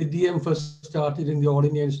historically, the DM first started in the All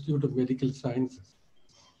India Institute of Medical Sciences.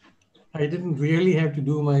 I didn't really have to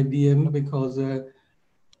do my DM because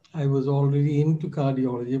I was already into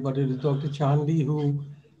cardiology, but it was Dr. Chandy who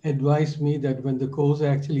advised me that when the course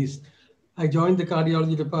actually, I joined the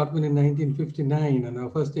cardiology department in 1959 and our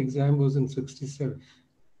first exam was in 67.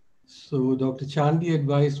 So Dr. Chandy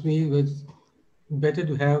advised me it was better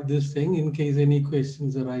to have this thing in case any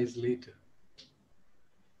questions arise later.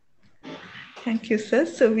 Thank you, sir.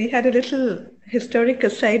 So we had a little historic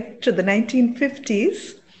aside to the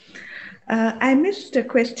 1950s. I missed a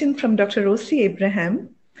question from Dr. Rosie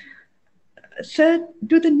Abraham. Sir,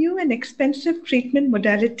 do the new and expensive treatment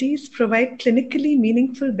modalities provide clinically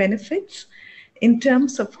meaningful benefits in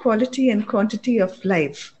terms of quality and quantity of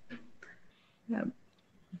life? You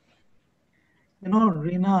know,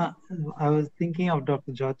 Reena, I was thinking of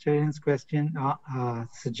Dr. George question,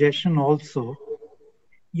 suggestion also.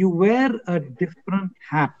 You wear a different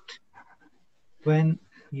hat when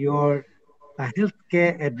you're a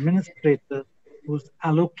healthcare administrator who's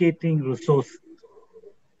allocating resources,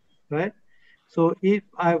 right? So if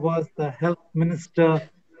I was the health minister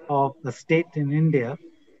of a state in India,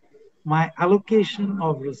 my allocation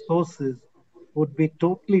of resources would be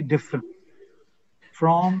totally different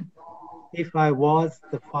from if I was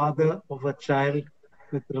the father of a child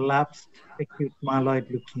with relapsed acute myeloid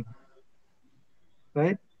leukemia,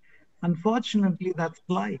 right? Unfortunately, that's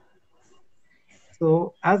life.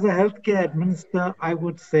 So as a healthcare administrator, I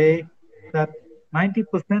would say that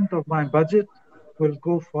 90% of my budget will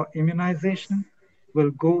go for immunization,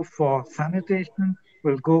 will go for sanitation,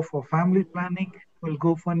 will go for family planning, will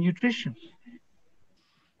go for nutrition.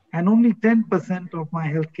 And only 10% of my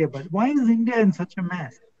healthcare budget. Why is India in such a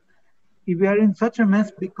mess? We are in such a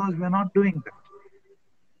mess because we're not doing that.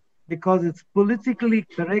 Because it's politically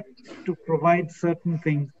correct to provide certain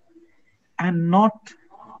things and not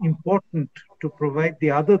important to provide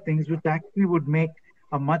the other things which actually would make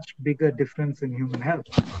a much bigger difference in human health.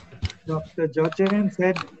 Dr. Jocherian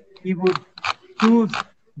said he would choose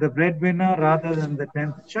the breadwinner rather than the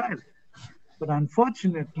 10th child. But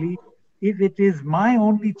unfortunately, if it is my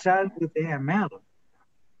only child with AML,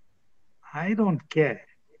 I don't care.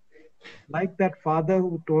 Like that father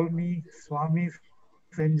who told me, Swami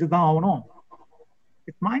Senjuda Avano.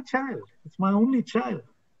 It's my child. It's my only child.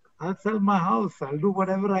 I'll sell my house. I'll do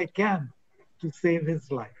whatever I can to save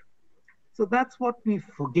his life. So that's what we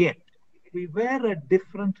forget. We wear a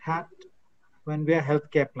different hat when we are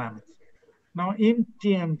healthcare planners. Now, in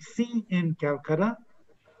TMC in Calcutta,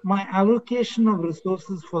 my allocation of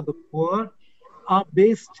resources for the poor are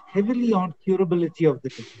based heavily on curability of the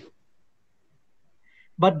disease.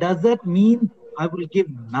 But does that mean I will give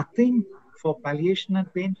nothing for palliation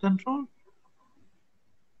and pain control?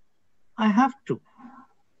 I have to.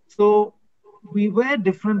 So we wear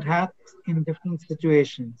different hats in different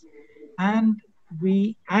situations and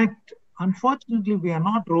we act. Unfortunately, we are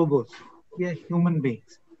not robots. We are human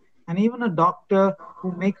beings. And even a doctor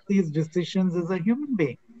who makes these decisions is a human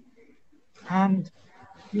being. And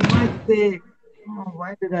you might say, oh,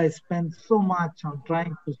 why did I spend so much on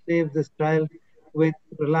trying to save this child with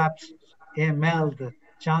relapsed AML? The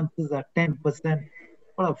chances are 10%.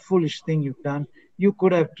 What a foolish thing you've done. You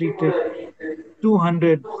could have treated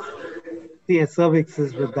 200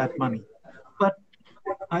 cervixes with that money. But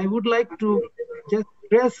I would like to just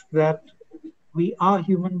stress that we are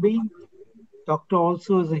human beings. Doctor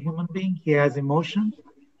also is a human being. He has emotions.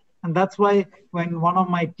 And that's why when one of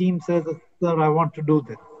my team says, sir, I want to do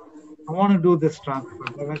this. I want to do this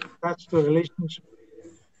transplant. I've attached a relationship.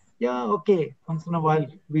 Yeah, okay. Once in a while,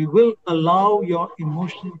 we will allow your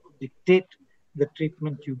emotion to dictate the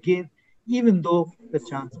treatment you give, even though the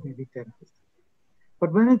chance may be 10%.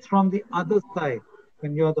 But when it's from the other side,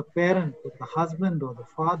 when you're the parent or the husband or the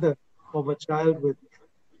father of a child with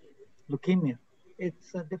leukemia,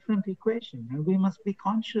 it's a different equation, and we must be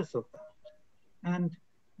conscious of that. And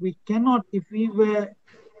we cannot, if we were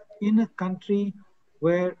in a country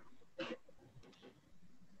where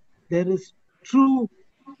there is true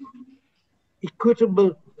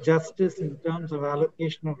equitable justice in terms of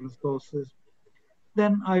allocation of resources,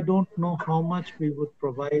 then I don't know how much we would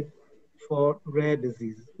provide for rare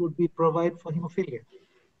diseases. Would we provide for hemophilia,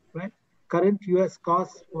 right? Current US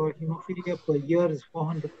costs for hemophilia per year is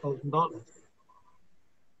 $400,000.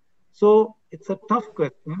 So it's a tough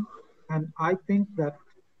question. And I think that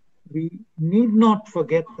we need not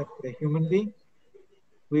forget that we're human beings.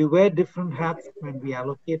 We wear different hats when we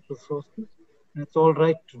allocate resources, and it's all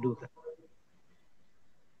right to do that.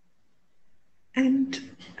 And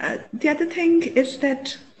the other thing is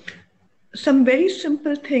that some very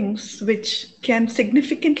simple things which can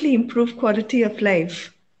significantly improve quality of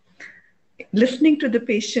life, listening to the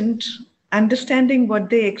patient, understanding what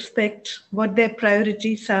they expect, what their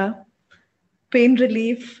priorities are, pain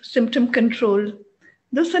relief, symptom control,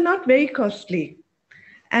 those are not very costly.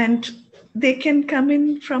 And they can come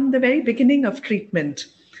in from the very beginning of treatment.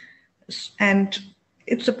 And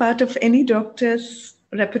it's a part of any doctor's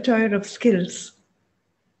repertoire of skills.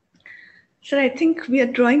 So I think we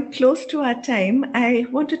are drawing close to our time. I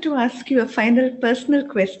wanted to ask you a final personal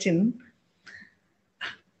question.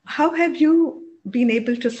 How have you been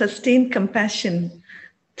able to sustain compassion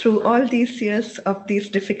through all these years of these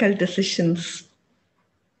difficult decisions?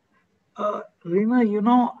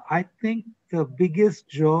 Reena, I think the biggest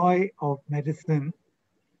joy of medicine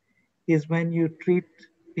is when you treat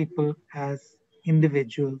people as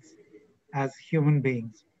individuals, as human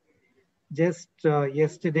beings. Just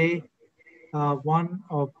yesterday, one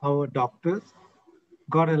of our doctors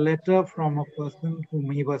got a letter from a person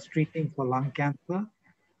whom he was treating for lung cancer.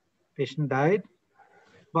 Patient died,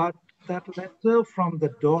 but that letter from the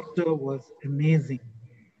daughter was amazing.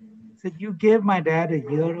 Said, you gave my dad a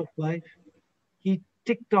year of life. He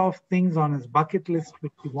ticked off things on his bucket list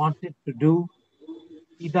which he wanted to do.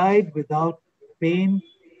 He died without pain,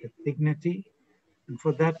 with dignity. And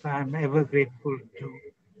for that, I'm ever grateful to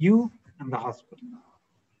you and the hospital.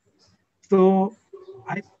 So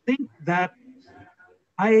I think that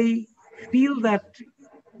I feel that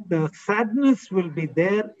the sadness will be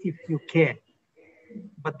there if you care.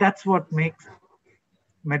 But that's what makes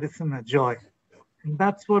medicine a joy. And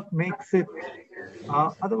that's what makes it.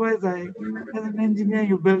 Otherwise, as an engineer,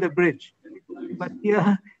 you build a bridge. But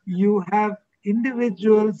here you have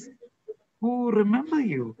individuals who remember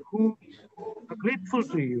you, who are grateful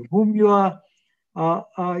to you, whom you are,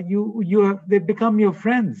 they become your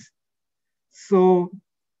friends. So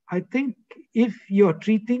I think if you're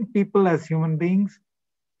treating people as human beings,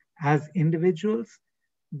 as individuals,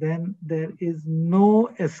 then there is no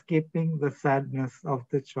escaping the sadness of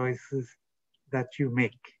the choices that you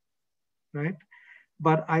make, right?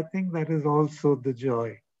 But I think that is also the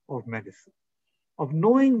joy of medicine, of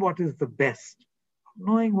knowing what is the best, of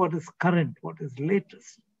knowing what is current, what is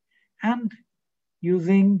latest, and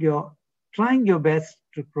trying your best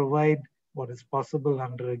to provide what is possible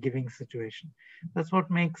under a giving situation. That's what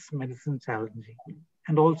makes medicine challenging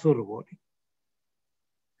and also rewarding.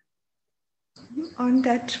 On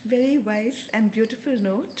that very wise and beautiful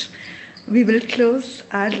note, we will close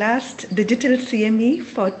our last digital CME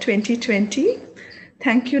for 2020.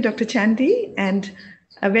 Thank you, Dr. Chandy, and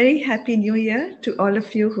a very happy new year to all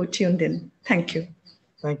of you who tuned in. Thank you.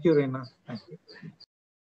 Thank you, Reena. Thank you.